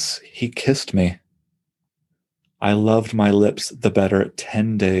 Once he kissed me. I loved my lips the better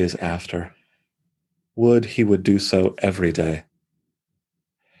 10 days after. Would he would do so every day.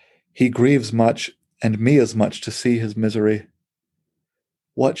 He grieves much, and me as much to see his misery.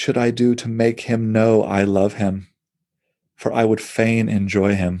 What should I do to make him know I love him? For I would fain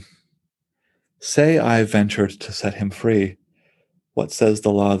enjoy him. Say I ventured to set him free. What says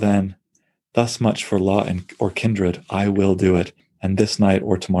the law then? Thus much for law or kindred, I will do it, and this night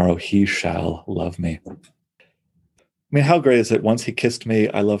or tomorrow he shall love me. I mean, how great is it? Once he kissed me,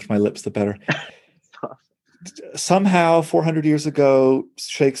 I loved my lips the better. Somehow, 400 years ago,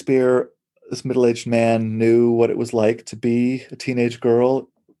 Shakespeare, this middle-aged man, knew what it was like to be a teenage girl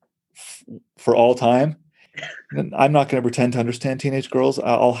for all time. And I'm not going to pretend to understand teenage girls.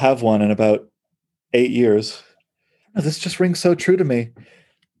 I'll have one in about 8 years. This just rings so true to me.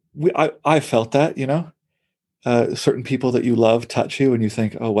 I felt that, certain people that you love touch you, and you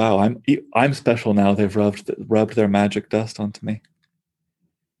think, "Oh wow, I'm special now." They've rubbed their magic dust onto me.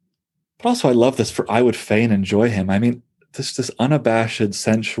 But also, I love this. For I would fain enjoy him. I mean, this unabashed,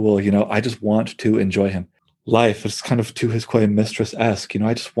 sensual. I just want to enjoy him. Life is kind of to his quite mistress-esque.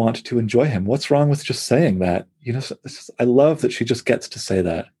 I just want to enjoy him. What's wrong with just saying that? I love that she just gets to say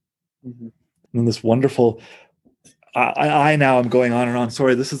that. Mm-hmm. And this wonderful. I now am going on and on.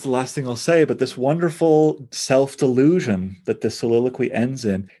 Sorry, this is the last thing I'll say, but this wonderful self-delusion that this soliloquy ends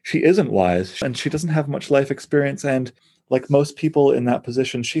in. She isn't wise, and she doesn't have much life experience, and like most people in that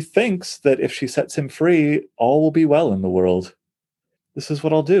position, she thinks that if she sets him free, all will be well in the world. This is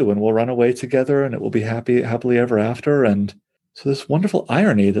what I'll do, and we'll run away together, and it will be happily ever after. And so this wonderful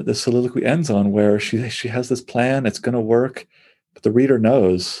irony that this soliloquy ends on, where she has this plan, it's going to work, but the reader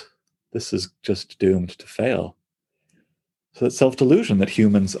knows this is just doomed to fail. So that self-delusion that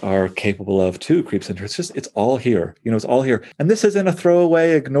humans are capable of too creeps into it. It's all here. It's all here. And this isn't a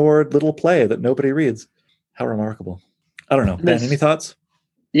throwaway, ignored little play that nobody reads. How remarkable. I don't know. Ben, any thoughts?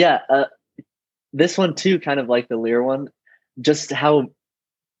 Yeah. This one too, kind of like the Lear one, just how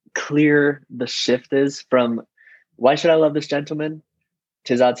clear the shift is from why should I love this gentleman?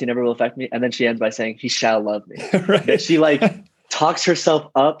 'Tis odds he never will affect me. And then she ends by saying, he shall love me. Right. She talks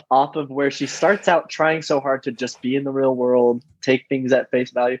herself up off of where she starts out trying so hard to just be in the real world, take things at face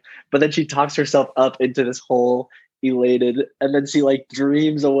value, but then she talks herself up into this whole elated, and then she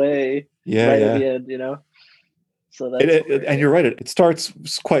dreams away at the end, So that's and you're right. It starts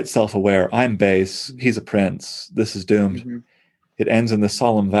quite self-aware. I'm base. He's a prince. This is doomed. Mm-hmm. It ends in the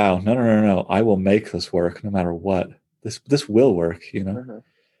solemn vow. No. I will make this work no matter what. This will work. Uh-huh.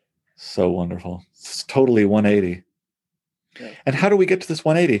 So wonderful. It's totally 180. Yeah. And how do we get to this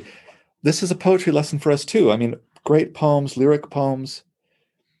 180? This is a poetry lesson for us too. I mean, great poems, lyric poems,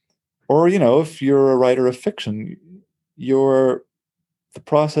 or if you're a writer of fiction, the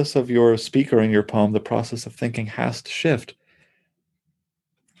process of your speaker in your poem, the process of thinking has to shift.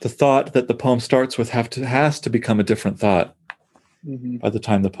 The thought that the poem starts with has to become a different thought by the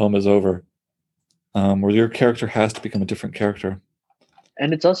time the poem is over, or your character has to become a different character.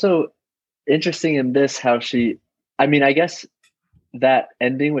 And it's also interesting in this how I guess that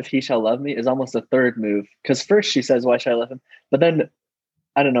ending with he shall love me is almost a third move, because first she says, why should I love him? But then,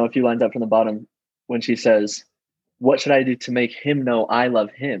 I don't know, a few lines up from the bottom, when she says, what should I do to make him know I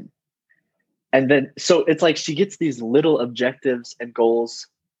love him? And then, so it's like she gets these little objectives and goals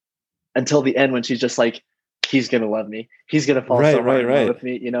until the end when she's just like, he's going to love me. He's going to fall so hard in love with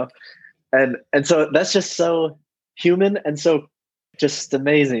me, And so that's just so human and so just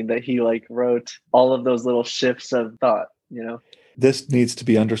amazing that he wrote all of those little shifts of thought, This needs to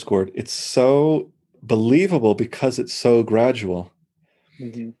be underscored. It's so believable because it's so gradual.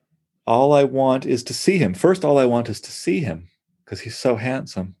 Mm-hmm. All I want is to see him. First, all I want is to see him because he's so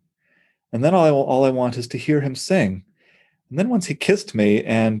handsome. And then all I want is to hear him sing. And then once he kissed me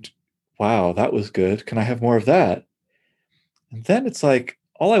and, wow, that was good. Can I have more of that? And then it's like,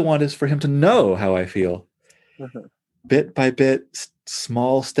 all I want is for him to know how I feel. Mm-hmm. Bit by bit,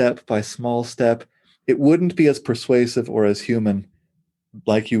 small step by small step. It wouldn't be as persuasive or as human,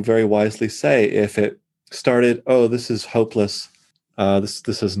 like you very wisely say, if it started, oh, this is hopeless.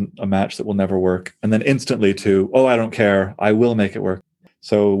 this isn't a match that will never work. And then instantly to, oh, I don't care, I will make it work.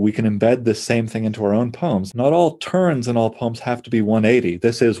 So we can embed this same thing into our own poems. Not all turns in all poems have to be 180.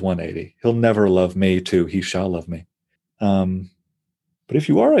 This is 180. He'll never love me to he shall love me. But if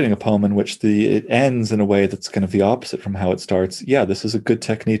you are writing a poem in which it ends in a way that's kind of the opposite from how it starts, yeah, this is a good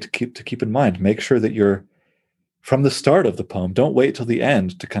technique to keep in mind. Make sure that you're from the start of the poem. Don't wait till the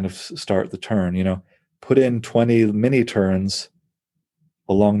end to kind of start the turn. Put in 20 mini turns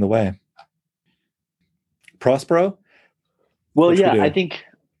along the way. Prospero? Well, yeah, I think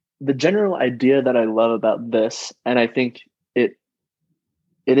the general idea that I love about this, and I think it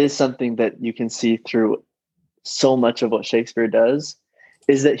is something that you can see through so much of what Shakespeare does,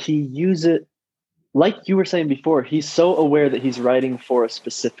 is that he uses it, like you were saying before, he's so aware that he's writing for a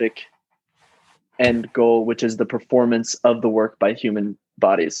specific end goal, which is the performance of the work by human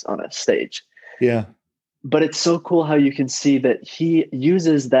bodies on a stage. Yeah. But it's so cool how you can see that he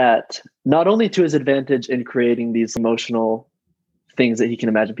uses that not only to his advantage in creating these emotional things that he can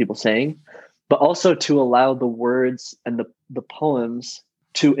imagine people saying, but also to allow the words and the poems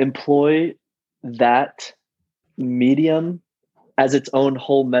to employ that medium as its own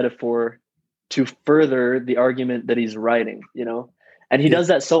whole metaphor to further the argument that he's writing, And he does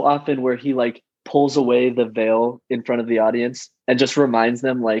that so often where he pulls away the veil in front of the audience and just reminds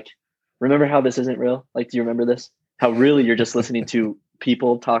them remember how this isn't real? Do you remember this? How really you're just listening to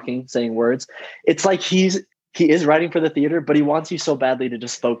people talking, saying words. It's like he is writing for the theater, but he wants you so badly to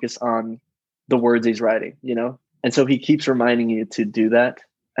just focus on the words he's writing, And so he keeps reminding you to do that.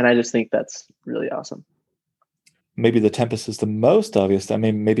 And I just think that's really awesome. Maybe The Tempest is the most obvious. I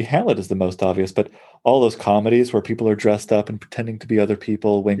mean, maybe Hamlet is the most obvious, but all those comedies where people are dressed up and pretending to be other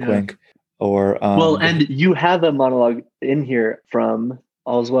people, wink, wink, or... well, and you have a monologue in here from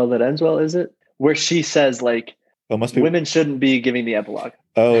All's Well That Ends Well, is it? Where she says, women shouldn't be giving the epilogue.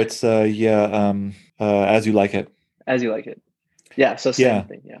 Oh, it's, As You Like It. As You Like It. Yeah, so same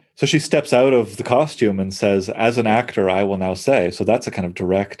thing, yeah. So she steps out of the costume and says, as an actor, I will now say. So that's a kind of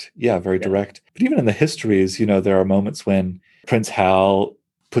direct, very direct. But even in the histories, there are moments when Prince Hal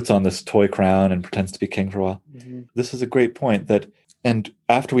puts on this toy crown and pretends to be king for a while. Mm-hmm. This is a great point and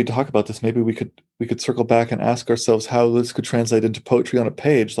after we talk about this, maybe we could circle back and ask ourselves how this could translate into poetry on a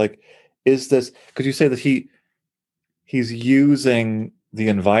page. Is this, could you say that he's using the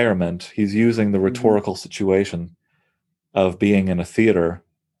environment, he's using the rhetorical situation of being in a theater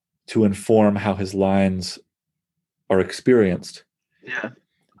to inform how his lines are experienced. Yeah.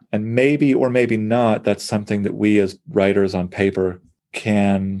 And maybe or maybe not, that's something that we as writers on paper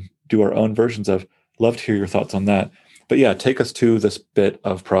can do our own versions of. Love to hear your thoughts on that. But yeah, take us to this bit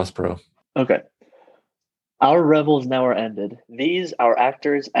of Prospero. Okay. Our revels now are ended. These, our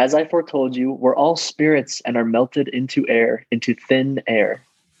actors, as I foretold you, were all spirits and are melted into air, into thin air.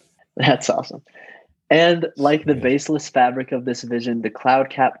 That's awesome. And like the baseless fabric of this vision, the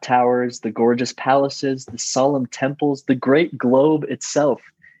cloud-capped towers, the gorgeous palaces, the solemn temples, the great globe itself,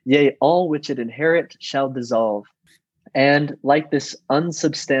 yea, all which it inherit shall dissolve. And like this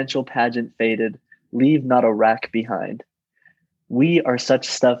unsubstantial pageant faded, leave not a rack behind. We are such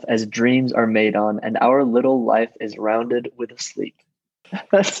stuff as dreams are made on, and our little life is rounded with a sleep.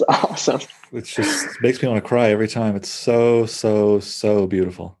 That's awesome. It just makes me want to cry every time. It's so, so, so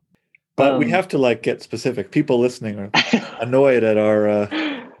beautiful. But we have to get specific. People listening are annoyed at our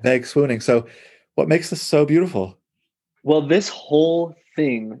vague swooning. So what makes this so beautiful? Well, this whole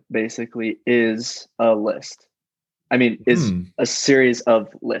thing basically is a list. I mean, is a series of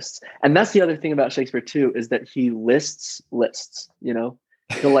lists. And that's the other thing about Shakespeare too, is that he lists lists, He'll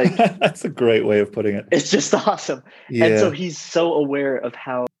that's a great way of putting it. It's just awesome. Yeah. And so he's so aware of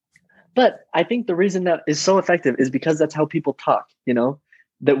how, but I think the reason that is so effective is because that's how people talk,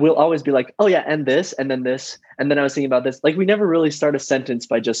 that we'll always be like, oh yeah, and this, and then this. And then I was thinking about this. We never really start a sentence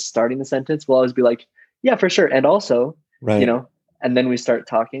by just starting the sentence. We'll always be like, yeah, for sure. And also, right. And then we start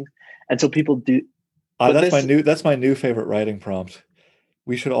talking. And so people do. That's my new favorite writing prompt.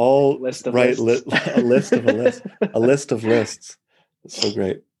 We should all write a list of a list, a list of lists. It's so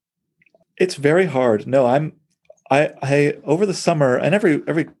great. It's very hard. No, I over the summer and every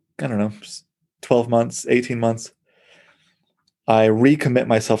I don't know, 12 months, 18 months, I recommit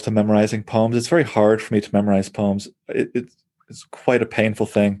myself to memorizing poems. It's very hard for me to memorize poems. It's quite a painful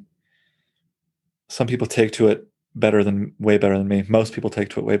thing. Some people take to it way better than me. Most people take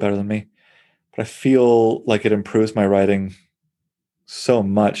to it way better than me. But I feel like it improves my writing so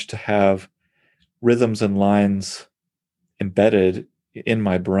much to have rhythms and lines embedded in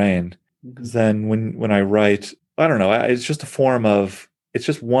my brain. Because then when I write, I don't know, it's just a form of it's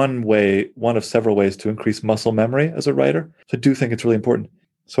just one of several ways to increase muscle memory as a writer. So I do think it's really important.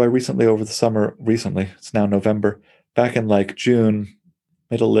 So I recently, over the summer, it's now November, back in like June,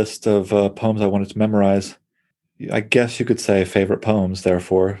 made a list of poems I wanted to memorize. I guess you could say favorite poems,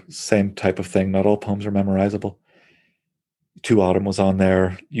 therefore, same type of thing. Not all poems are memorizable. To Autumn was on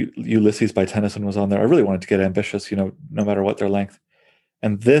there. Ulysses by Tennyson was on there. I really wanted to get ambitious, no matter what their length.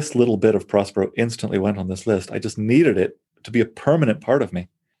 And this little bit of Prospero instantly went on this list. I just needed it to be a permanent part of me.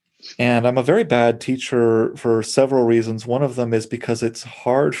 And I'm a very bad teacher for several reasons. One of them is because it's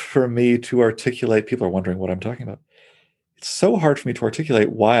hard for me to articulate. People are wondering what I'm talking about. It's so hard for me to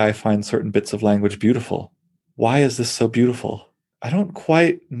articulate why I find certain bits of language beautiful. Why is this so beautiful? I don't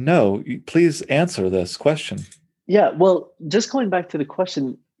quite know. Please answer this question. Yeah, well, just going back to the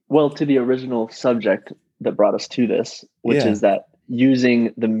question, to the original subject that brought us to this, which is that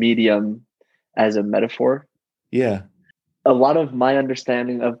using the medium as a metaphor. Yeah. A lot of my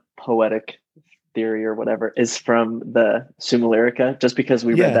understanding of poetic theory or whatever is from the Summa Lyrica, just because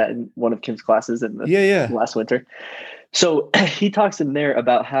we read that in one of Kim's classes in the last winter. So he talks in there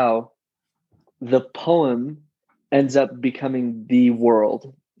about how the poem ends up becoming the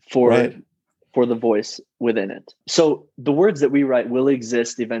world for the voice within it. So the words that we write will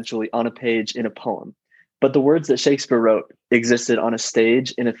exist eventually on a page in a poem. But the words that Shakespeare wrote existed on a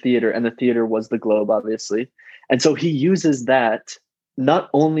stage in a theater, and the theater was the globe, obviously. And so he uses that not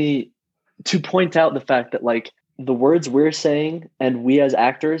only to point out the fact that like the words we're saying and we as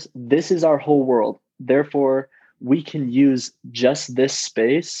actors, this is our whole world. Therefore, we can use just this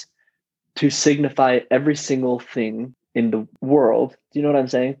space to signify every single thing in the world. Do you know what I'm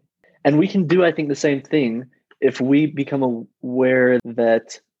saying? And we can do, I think, the same thing if we become aware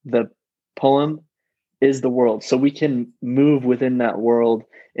that the poem is the world. So we can move within that world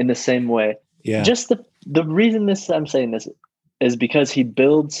in the same way. Yeah. Just the reason I'm saying this is because he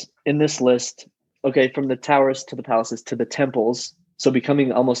builds in this list, from the towers to the palaces to the temples. So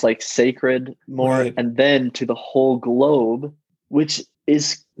becoming almost like sacred more, and then to the whole globe, which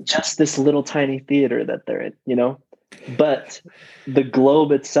is just this little tiny theater that they're in, But the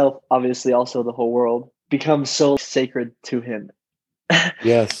globe itself, obviously also the whole world, becomes so sacred to him.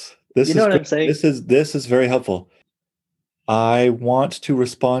 Yes. You know what I'm saying? This is very helpful. I want to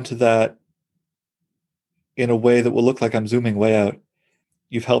respond to that in a way that will look like I'm zooming way out.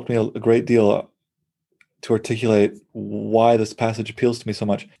 You've helped me a great deal to articulate why this passage appeals to me so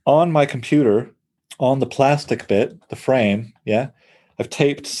much. On my computer, on the plastic bit, the frame, I've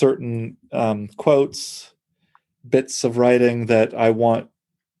taped certain quotes, bits of writing that I want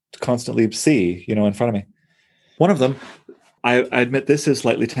to constantly see, in front of me. One of them, I admit this is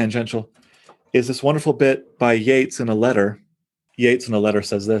slightly tangential, is this wonderful bit by Yeats in a letter. Yeats in a letter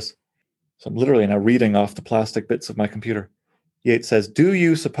says this. So I'm literally now reading off the plastic bits of my computer. Yeats says, "Do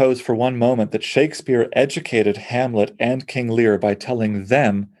you suppose for one moment that Shakespeare educated Hamlet and King Lear by telling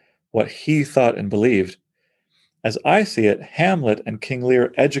them what he thought and believed? As I see it, Hamlet and King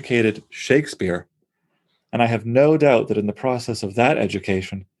Lear educated Shakespeare. And I have no doubt that in the process of that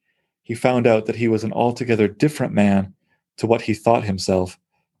education, he found out that he was an altogether different man to what he thought himself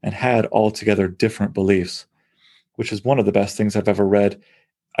and had altogether different beliefs," which is one of the best things I've ever read.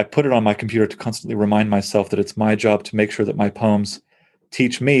 I put it on my computer to constantly remind myself that it's my job to make sure that my poems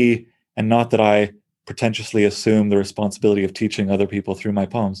teach me, and not that I pretentiously assume the responsibility of teaching other people through my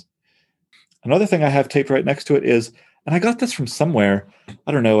poems. Another thing I have taped right next to it is, and I got this from somewhere,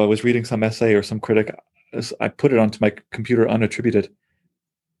 I don't know, I was reading some essay or some critic, I put it onto my computer unattributed.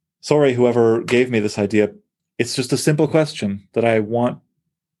 Sorry, whoever gave me this idea. It's just a simple question that I want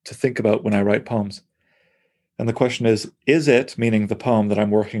to think about when I write poems. And the question is it, meaning the poem that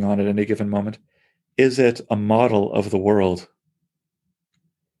I'm working on at any given moment, is it a model of the world?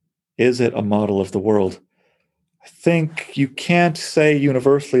 Is it a model of the world? I think you can't say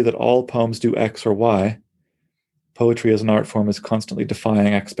universally that all poems do X or Y. Poetry as an art form is constantly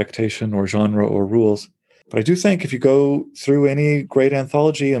defying expectation or genre or rules. But I do think if you go through any great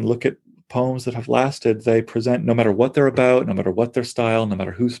anthology and look at poems that have lasted, they present, no matter what they're about, no matter what their style, no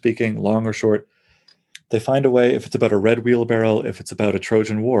matter who's speaking, long or short, they find a way, if it's about a red wheelbarrow, if it's about a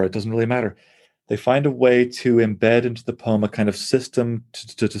Trojan War, it doesn't really matter. They find a way to embed into the poem a kind of system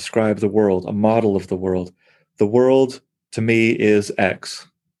to describe the world, a model of the world. The world, to me, is X.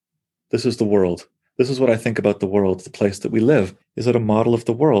 This is the world. This is what I think about the world, the place that we live. Is it a model of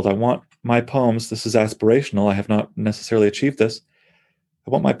the world? I want my poems, this is aspirational, I have not necessarily achieved this. I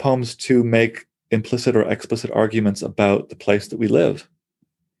want my poems to make implicit or explicit arguments about the place that we live,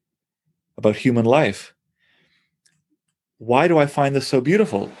 about human life. Why do I find this so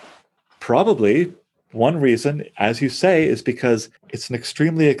beautiful? Probably one reason, as you say, is because it's an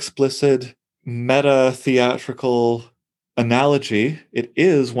extremely explicit meta-theatrical analogy. It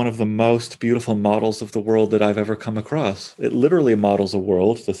is one of the most beautiful models of the world that I've ever come across. It literally models a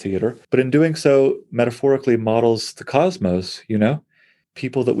world, the theater, but in doing so, metaphorically models the cosmos, you know?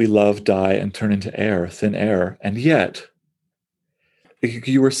 People that we love die and turn into air, thin air. And yet,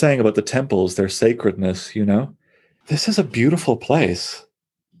 you were saying about the temples, their sacredness, you know? This is a beautiful place.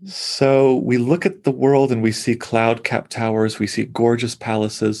 So we look at the world and we see cloud-capped towers, we see gorgeous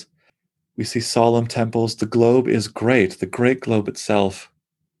palaces, we see solemn temples. The globe is great. The great globe itself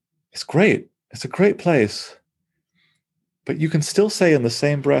is great. It's a great place. But you can still say in the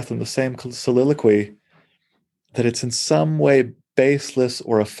same breath, in the same soliloquy, that it's in some way baseless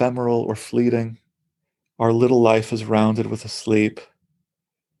or ephemeral or fleeting. Our little life is rounded with a sleep.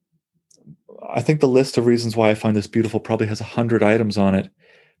 I think the list of reasons why I find this beautiful probably has 100 items on it.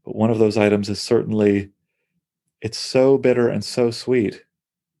 But one of those items is certainly, it's so bitter and so sweet.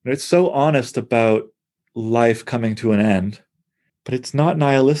 It's so honest about life coming to an end, but it's not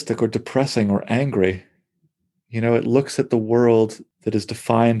nihilistic or depressing or angry. You know, it looks at the world that is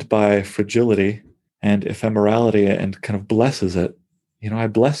defined by fragility and ephemerality and kind of blesses it. You know, I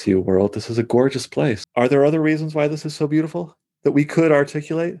bless you, world. This is a gorgeous place. Are there other reasons why this is so beautiful that we could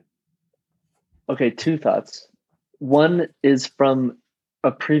articulate? Okay, two thoughts. One is from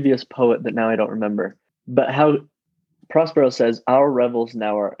a previous poet that now I don't remember, but how Prospero says, our revels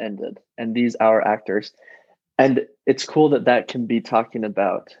now are ended, and these our actors. And it's cool that that can be talking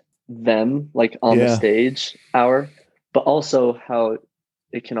about them, like on the stage, but also how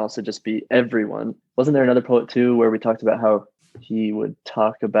it can also just be everyone. Wasn't there another poet too, where we talked about how he would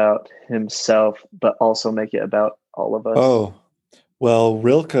talk about himself, but also make it about all of us? Oh, well,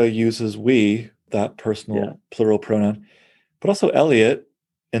 Rilke uses we, that personal plural pronoun, but also Eliot,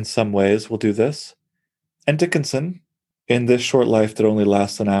 in some ways, will do this. And Dickinson, in this short life that only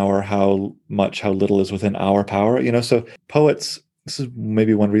lasts an hour, how little is within our power. You know, so poets, this is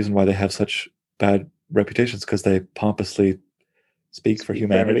maybe one reason why they have such bad reputations, because they pompously speak for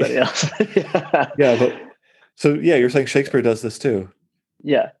humanity. But so you're saying Shakespeare does this too.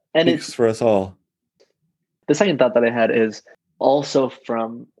 Yeah. And it's for us all. The second thought that I had is also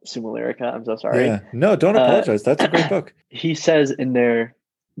from Summa Lyrica. I'm so sorry. Yeah. No, don't apologize. That's a great book. He says in there,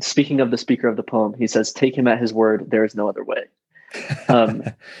 speaking of the speaker of the poem, he says, take him at his word. There is no other way.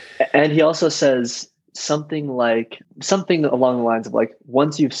 And he also says something along the lines of like,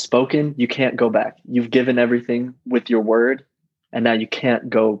 once you've spoken, you can't go back. You've given everything with your word, and now you can't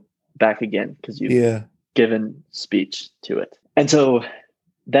go back again because you've given speech to it. And so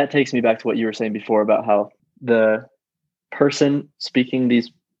that takes me back to what you were saying before about how the person speaking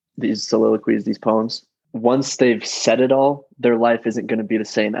these soliloquies, these poems, once they've said it all, their life isn't going to be the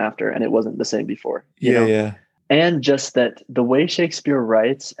same after, and it wasn't the same before. You know? And just that the way Shakespeare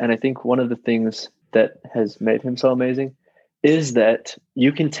writes, and I think one of the things that has made him so amazing is that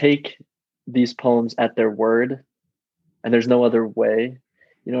you can take these poems at their word, and there's no other way.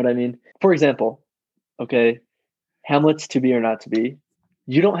 You know what I mean? For example, okay, Hamlet's to be or not to be.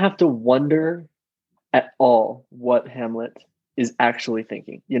 You don't have to wonder at all what Hamlet is actually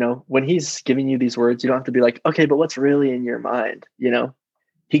thinking. You know, when he's giving you these words, you don't have to be like, okay, but what's really in your mind? You know,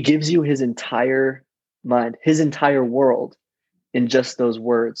 he gives you his entire mind, his entire world in just those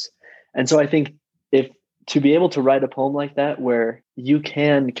words. And so I think to be able to write a poem like that, where you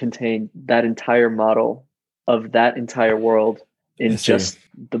can contain that entire model of that entire world in just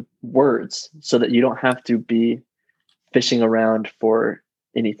the words, so that you don't have to be fishing around for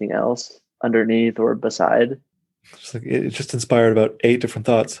anything else underneath or beside. It just inspired about 8 different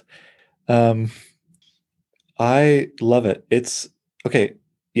thoughts. I love it. It's okay.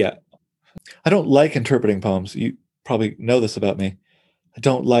 Yeah. I don't like interpreting poems. You probably know this about me. I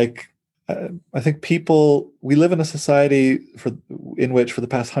don't like, I think we live in a society in which for the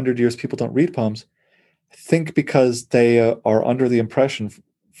past 100 years, people don't read poems. I think because they are under the impression,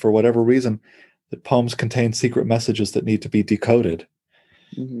 for whatever reason, that poems contain secret messages that need to be decoded.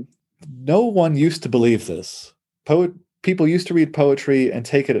 Mm-hmm. No one used to believe this. People used to read poetry and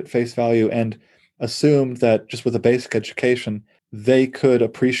take it at face value and assumed that just with a basic education, they could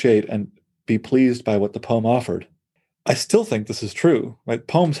appreciate and be pleased by what the poem offered. I still think this is true, right?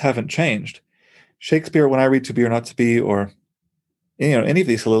 Poems haven't changed. Shakespeare, when I read To Be or Not to Be, or any of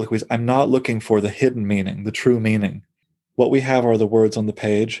these soliloquies, I'm not looking for the hidden meaning, the true meaning. What we have are the words on the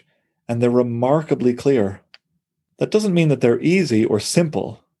page, and they're remarkably clear. That doesn't mean that they're easy or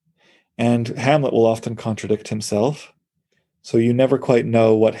simple. And Hamlet will often contradict himself. So you never quite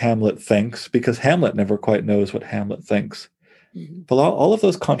know what Hamlet thinks, because Hamlet never quite knows what Hamlet thinks. Mm-hmm. But all of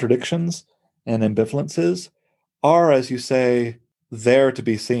those contradictions and ambivalences are, as you say, there to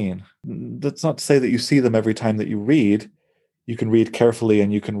be seen. That's not to say that you see them every time that you read. You can read carefully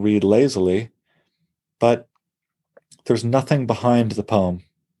and you can read lazily, but there's nothing behind the poem.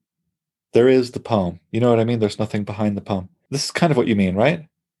 There is the poem. You know what I mean? There's nothing behind the poem. This is kind of what you mean, right?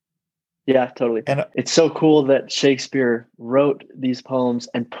 Yeah, totally. And it's so cool that Shakespeare wrote these poems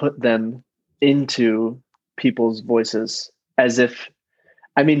and put them into people's voices as if,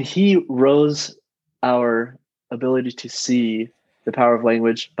 I mean, he rose our ability to see the power of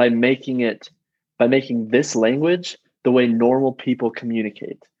language by making this language the way normal people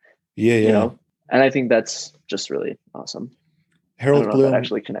communicate. yeah. You know? And I think that's just really awesome. Harold I don't know Bloom, if that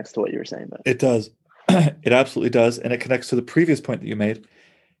actually connects to what you were saying, but it does. It absolutely does. And it connects to the previous point that you made.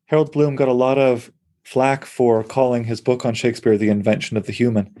 Harold Bloom got a lot of flack for calling his book on Shakespeare The Invention of the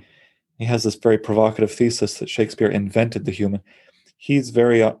Human. He has this very provocative thesis that Shakespeare invented the human. He's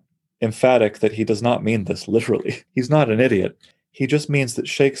very emphatic that he does not mean this literally. He's not an idiot. He just means that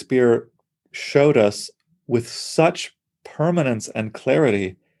Shakespeare showed us with such permanence and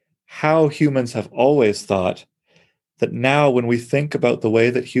clarity how humans have always thought, that now when we think about the way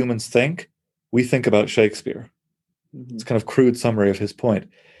that humans think, we think about Shakespeare. It's kind of crude summary of his point.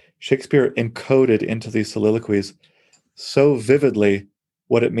 Shakespeare encoded into these soliloquies so vividly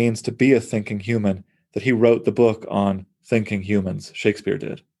what it means to be a thinking human that he wrote the book on thinking humans. Shakespeare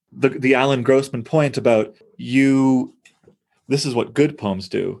did. The Alan Grossman point about this is what good poems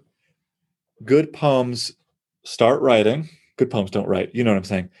do. Good poems start writing. Good poems don't write. You know what I'm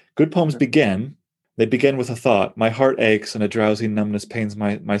saying? Good poems begin. They begin with a thought. My heart aches and a drowsy numbness pains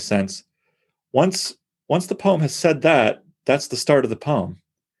my sense. Once the poem has said that, that's the start of the poem.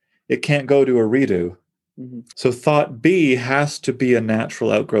 It can't go to a redo. Mm-hmm. So thought B has to be a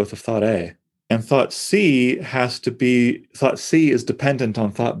natural outgrowth of thought A. And thought C is dependent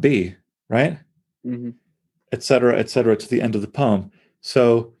on thought B, right? Mm-hmm. Et cetera, to the end of the poem.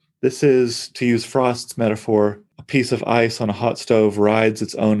 So this is, to use Frost's metaphor, a piece of ice on a hot stove rides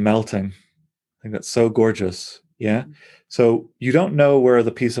its own melting. I think that's so gorgeous. Yeah. So you don't know where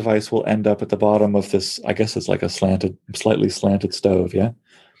the piece of ice will end up at the bottom of this. I guess it's like a slightly slanted stove. Yeah.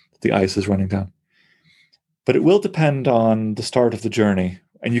 The ice is running down. But it will depend on the start of the journey,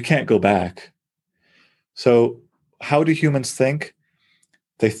 and you can't go back. So how do humans think?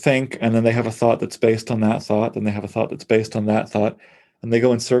 They think, and then they have a thought that's based on that thought, then they have a thought that's based on that thought, and they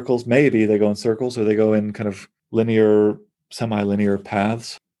go in circles. Maybe they go in circles, or they go in kind of linear, semi-linear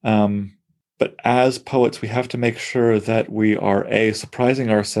paths. But as poets, we have to make sure that we are A, surprising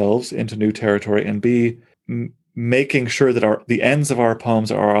ourselves into new territory, and B, making sure that the ends of our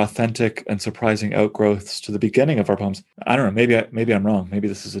poems are authentic and surprising outgrowths to the beginning of our poems. I don't know. Maybe I'm wrong. Maybe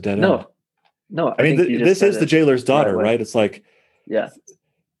this is a dead end. No. I mean, this is the jailer's daughter, right? It's like, yeah,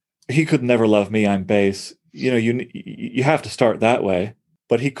 he could never love me. I'm base. You have to start that way.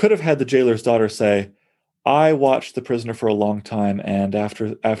 But he could have had the jailer's daughter say, I watched the prisoner for a long time, and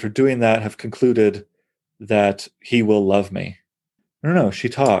after doing that, have concluded that he will love me. No, she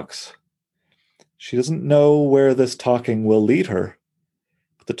talks. She doesn't know where this talking will lead her,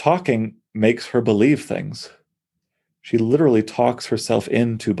 but the talking makes her believe things. She literally talks herself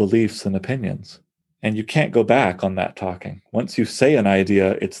into beliefs and opinions, and you can't go back on that talking. Once you say an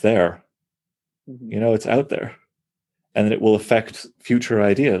idea, it's there. Mm-hmm. It's out there. And it will affect future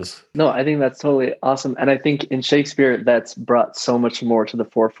ideas. No, I think that's totally awesome. And I think in Shakespeare, that's brought so much more to the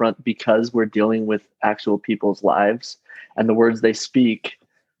forefront because we're dealing with actual people's lives, and the words they speak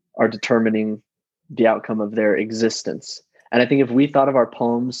are determining the outcome of their existence. And I think if we thought of our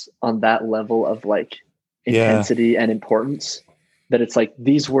poems on that level of like intensity and importance, that it's like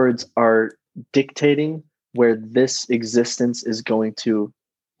these words are dictating where this existence is going to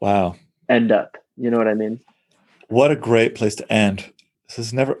end up. You know what I mean? What a great place to end.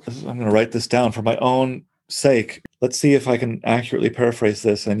 I'm going to write this down for my own sake. Let's see if I can accurately paraphrase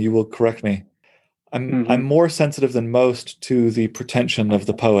this, and you will correct me. I'm more sensitive than most to the pretension of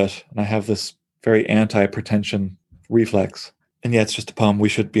the poet, and I have this very anti-pretension reflex. And yeah, it's just a poem. We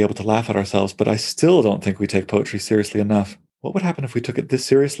should be able to laugh at ourselves, but I still don't think we take poetry seriously enough. What would happen if we took it this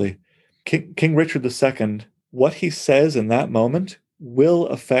seriously? King Richard II, what he says in that moment will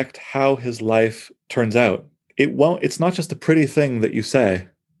affect how his life turns out. It's not just a pretty thing that you say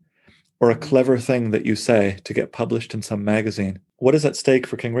or a clever thing that you say to get published in some magazine. What is at stake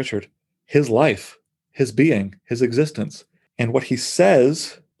for King Richard? His life, his being, his existence. And what he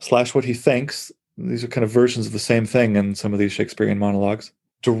says / what he thinks, these are kind of versions of the same thing in some of these Shakespearean monologues,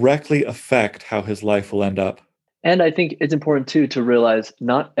 directly affect how his life will end up. And I think it's important too to realize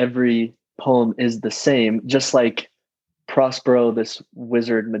not every poem is the same, just like Prospero, this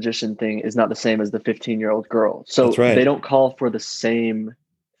wizard magician thing, is not the same as the 15-year-old girl. So That's right. they don't call for the same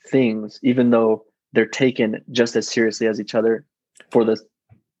things, even though they're taken just as seriously as each other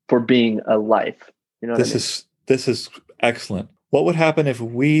for being a life. You know what I mean? This is excellent. What would happen if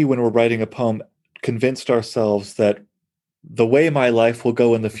we, when we're writing a poem, convinced ourselves that the way my life will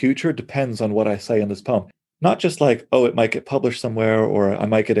go in the future depends on what I say in this poem? Not just like, oh, it might get published somewhere or I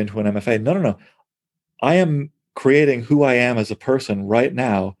might get into an MFA. No. I am creating who I am as a person right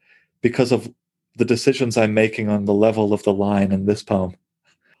now because of the decisions I'm making on the level of the line in this poem.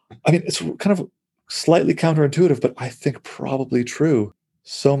 I mean, it's kind of slightly counterintuitive, but I think probably true.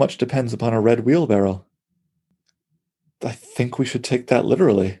 So much depends upon a red wheelbarrow. I think we should take that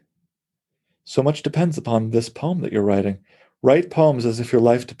literally. So much depends upon this poem that you're writing. Write poems as if your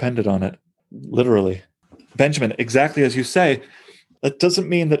life depended on it, literally. Benjamin, exactly as you say, that doesn't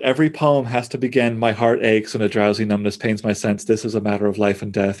mean that every poem has to begin, my heart aches and a drowsy numbness pains my sense. This is a matter of life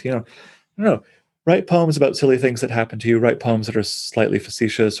and death. No. Write poems about silly things that happen to you. Write poems that are slightly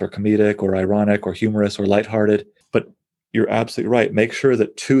facetious or comedic or ironic or humorous or lighthearted. But you're absolutely right. Make sure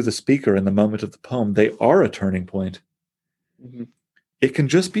that to the speaker in the moment of the poem, they are a turning point. Mm-hmm. It can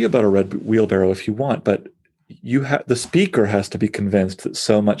just be about a red wheelbarrow if you want, but the speaker has to be convinced that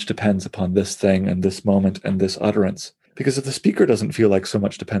so much depends upon this thing and this moment and this utterance. Because if the speaker doesn't feel like so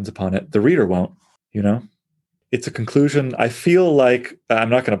much depends upon it, the reader won't, It's a conclusion. I feel like, I'm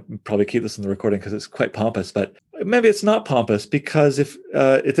not going to probably keep this in the recording because it's quite pompous, but maybe it's not pompous because if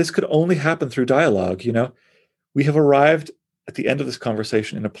this could only happen through dialogue, we have arrived at the end of this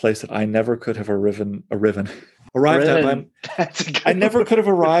conversation in a place that I never could have I never could have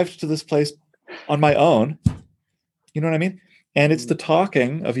arrived to this place on my own. You know what I mean? And it's the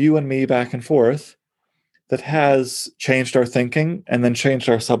talking of you and me back and forth that has changed our thinking and then changed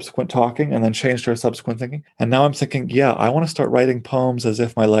our subsequent talking and then changed our subsequent thinking. And now I'm thinking, yeah, I want to start writing poems as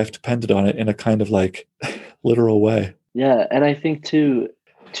if my life depended on it in a kind of like literal way. Yeah. And I think to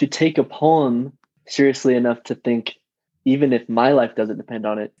take a poem seriously enough to think, even if my life doesn't depend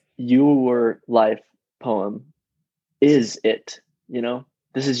on it, your life poem is it,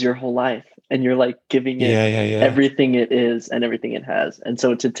 this is your whole life. And you're like giving it everything it is and everything it has. And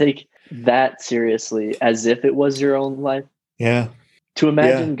so to take that seriously as if it was your own life. Yeah. To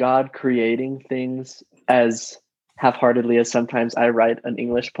imagine God creating things as half-heartedly as sometimes I write an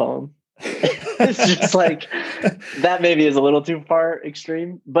English poem. It's just like, that maybe is a little too far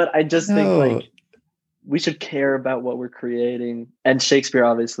extreme, but I just think like we should care about what we're creating. And Shakespeare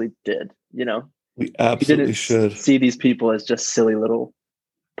obviously did, We absolutely should see these people as just silly little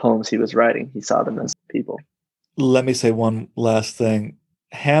poems he was writing. He saw them as people. Let me say one last thing.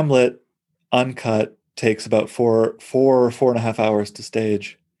 Hamlet uncut takes about 4.5 hours to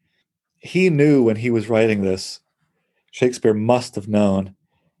stage. He knew when he was writing this, Shakespeare must have known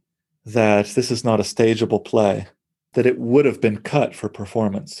that this is not a stageable play, that it would have been cut for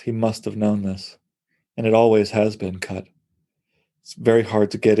performance. He must have known this. And it always has been cut. It's very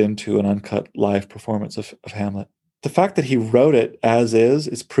hard to get into an uncut live performance of Hamlet. The fact that he wrote it as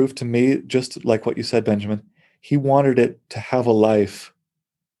is proof to me, just like what you said, Benjamin. He wanted it to have a life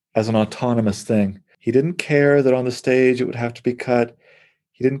as an autonomous thing. He didn't care that on the stage it would have to be cut.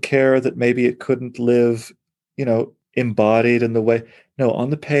 He didn't care that maybe it couldn't live, embodied in the way. No, on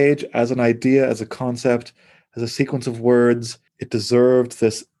the page, as an idea, as a concept, as a sequence of words, it deserved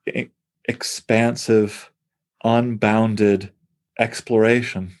this expansive, unbounded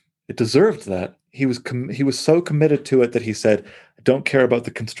exploration. It deserved that. He was so committed to it that he said, I don't care about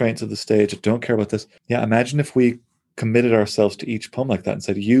the constraints of the stage. I don't care about this. Yeah, imagine if we committed ourselves to each poem like that and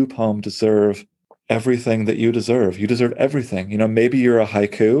said, you, poem, deserve everything that you deserve. You deserve everything. Maybe you're a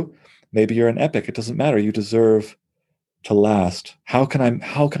haiku, maybe you're an epic. It doesn't matter. You deserve to last. How can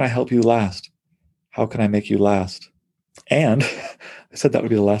I help you last? How can I make you last? And I said that would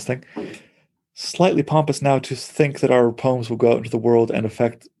be the last thing. Slightly pompous now to think that our poems will go out into the world and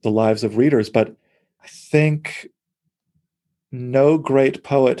affect the lives of readers, but I think no great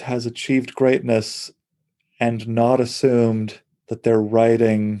poet has achieved greatness and not assumed that their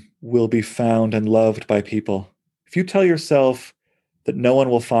writing will be found and loved by people. If you tell yourself that no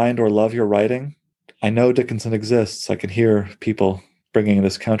one will find or love your writing, I know Dickinson exists. I can hear people bringing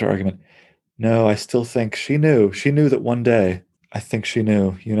this counter argument. No, I still think she knew that one day. I think she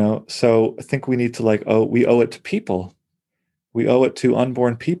knew, So I think we need to we owe it to people. We owe it to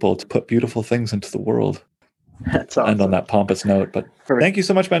unborn people to put beautiful things into the world. That's awesome. And on that pompous note, but Perfect. Thank you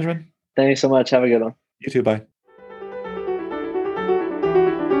so much, Benjamin. Thank you so much. Have a good one. You too. Bye.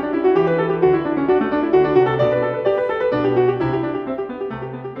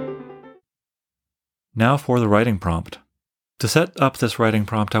 Now for the writing prompt. To set up this writing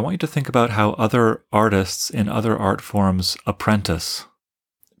prompt, I want you to think about how other artists in other art forms apprentice.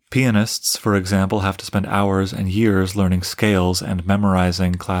 Pianists, for example, have to spend hours and years learning scales and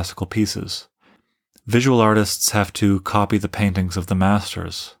memorizing classical pieces. Visual artists have to copy the paintings of the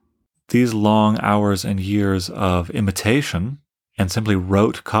masters. These long hours and years of imitation and simply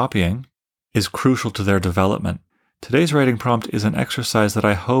rote copying is crucial to their development. Today's writing prompt is an exercise that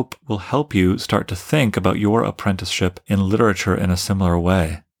I hope will help you start to think about your apprenticeship in literature in a similar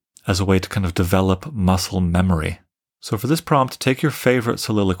way, as a way to kind of develop muscle memory. So for this prompt, take your favorite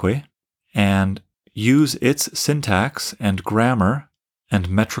soliloquy and use its syntax and grammar and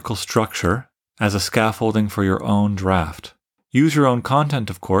metrical structure as a scaffolding for your own draft. Use your own content,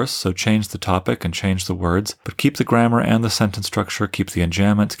 of course, so change the topic and change the words, but keep the grammar and the sentence structure, keep the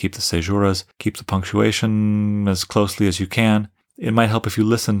enjambments, keep the caesuras, keep the punctuation as closely as you can. It might help if you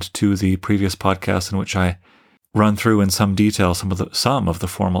listened to the previous podcast in which I run through in some detail some of the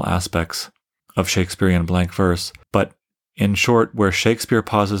formal aspects of Shakespearean blank verse. But in short, where Shakespeare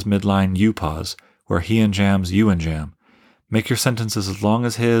pauses midline, you pause. Where he enjambs, you enjamb. Make your sentences as long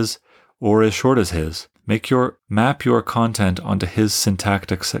as his or as short as his. Map your content onto his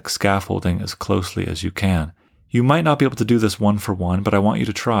syntactic scaffolding as closely as you can. You might not be able to do this one for one, but I want you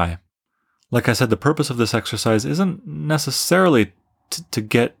to try. Like I said, the purpose of this exercise isn't necessarily to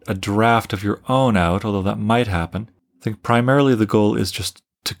get a draft of your own out, although that might happen. I think primarily the goal is just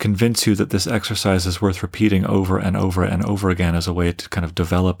to convince you that this exercise is worth repeating over and over and over again as a way to kind of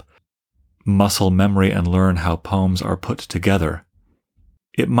develop muscle memory and learn how poems are put together.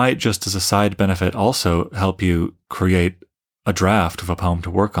 It might, just as a side benefit, also help you create a draft of a poem to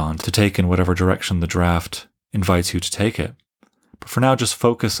work on, to take in whatever direction the draft invites you to take it. But for now, just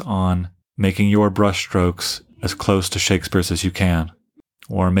focus on making your brushstrokes as close to Shakespeare's as you can,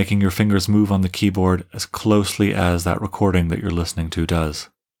 or making your fingers move on the keyboard as closely as that recording that you're listening to does.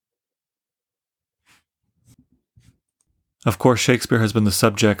 Of course, Shakespeare has been the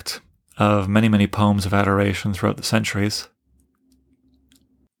subject of many, many poems of adoration throughout the centuries.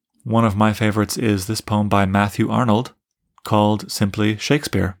 One of my favorites is this poem by Matthew Arnold, called simply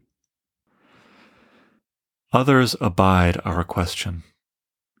Shakespeare. Others abide our question.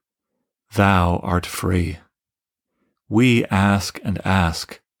 Thou art free. We ask and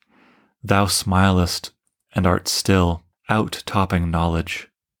ask. Thou smilest and art still, out-topping knowledge.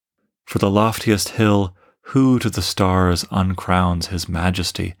 For the loftiest hill, who to the stars uncrowns his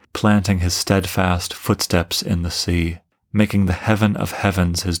majesty, planting his steadfast footsteps in the sea, making the heaven of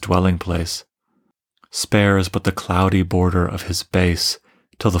heavens his dwelling place, spares but the cloudy border of his base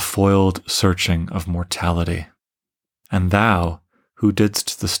till the foiled searching of mortality. And thou, who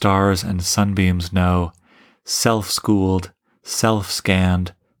didst the stars and sunbeams know, self-schooled,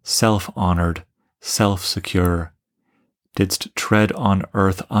 self-scanned, self-honored, self-secure, didst tread on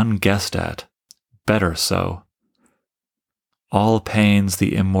earth unguessed at, better so. All pains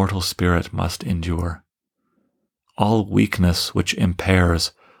the immortal spirit must endure. All weakness which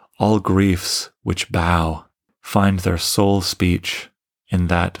impairs, all griefs which bow, find their sole speech in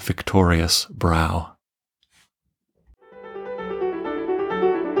that victorious brow.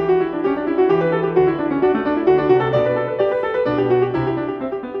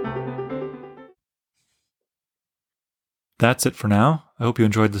 That's it for now. I hope you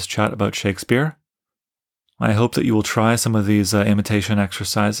enjoyed this chat about Shakespeare. I hope that you will try some of these imitation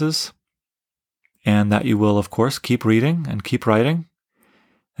exercises, and that you will, of course, keep reading and keep writing,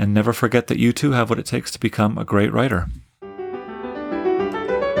 and never forget that you too have what it takes to become a great writer.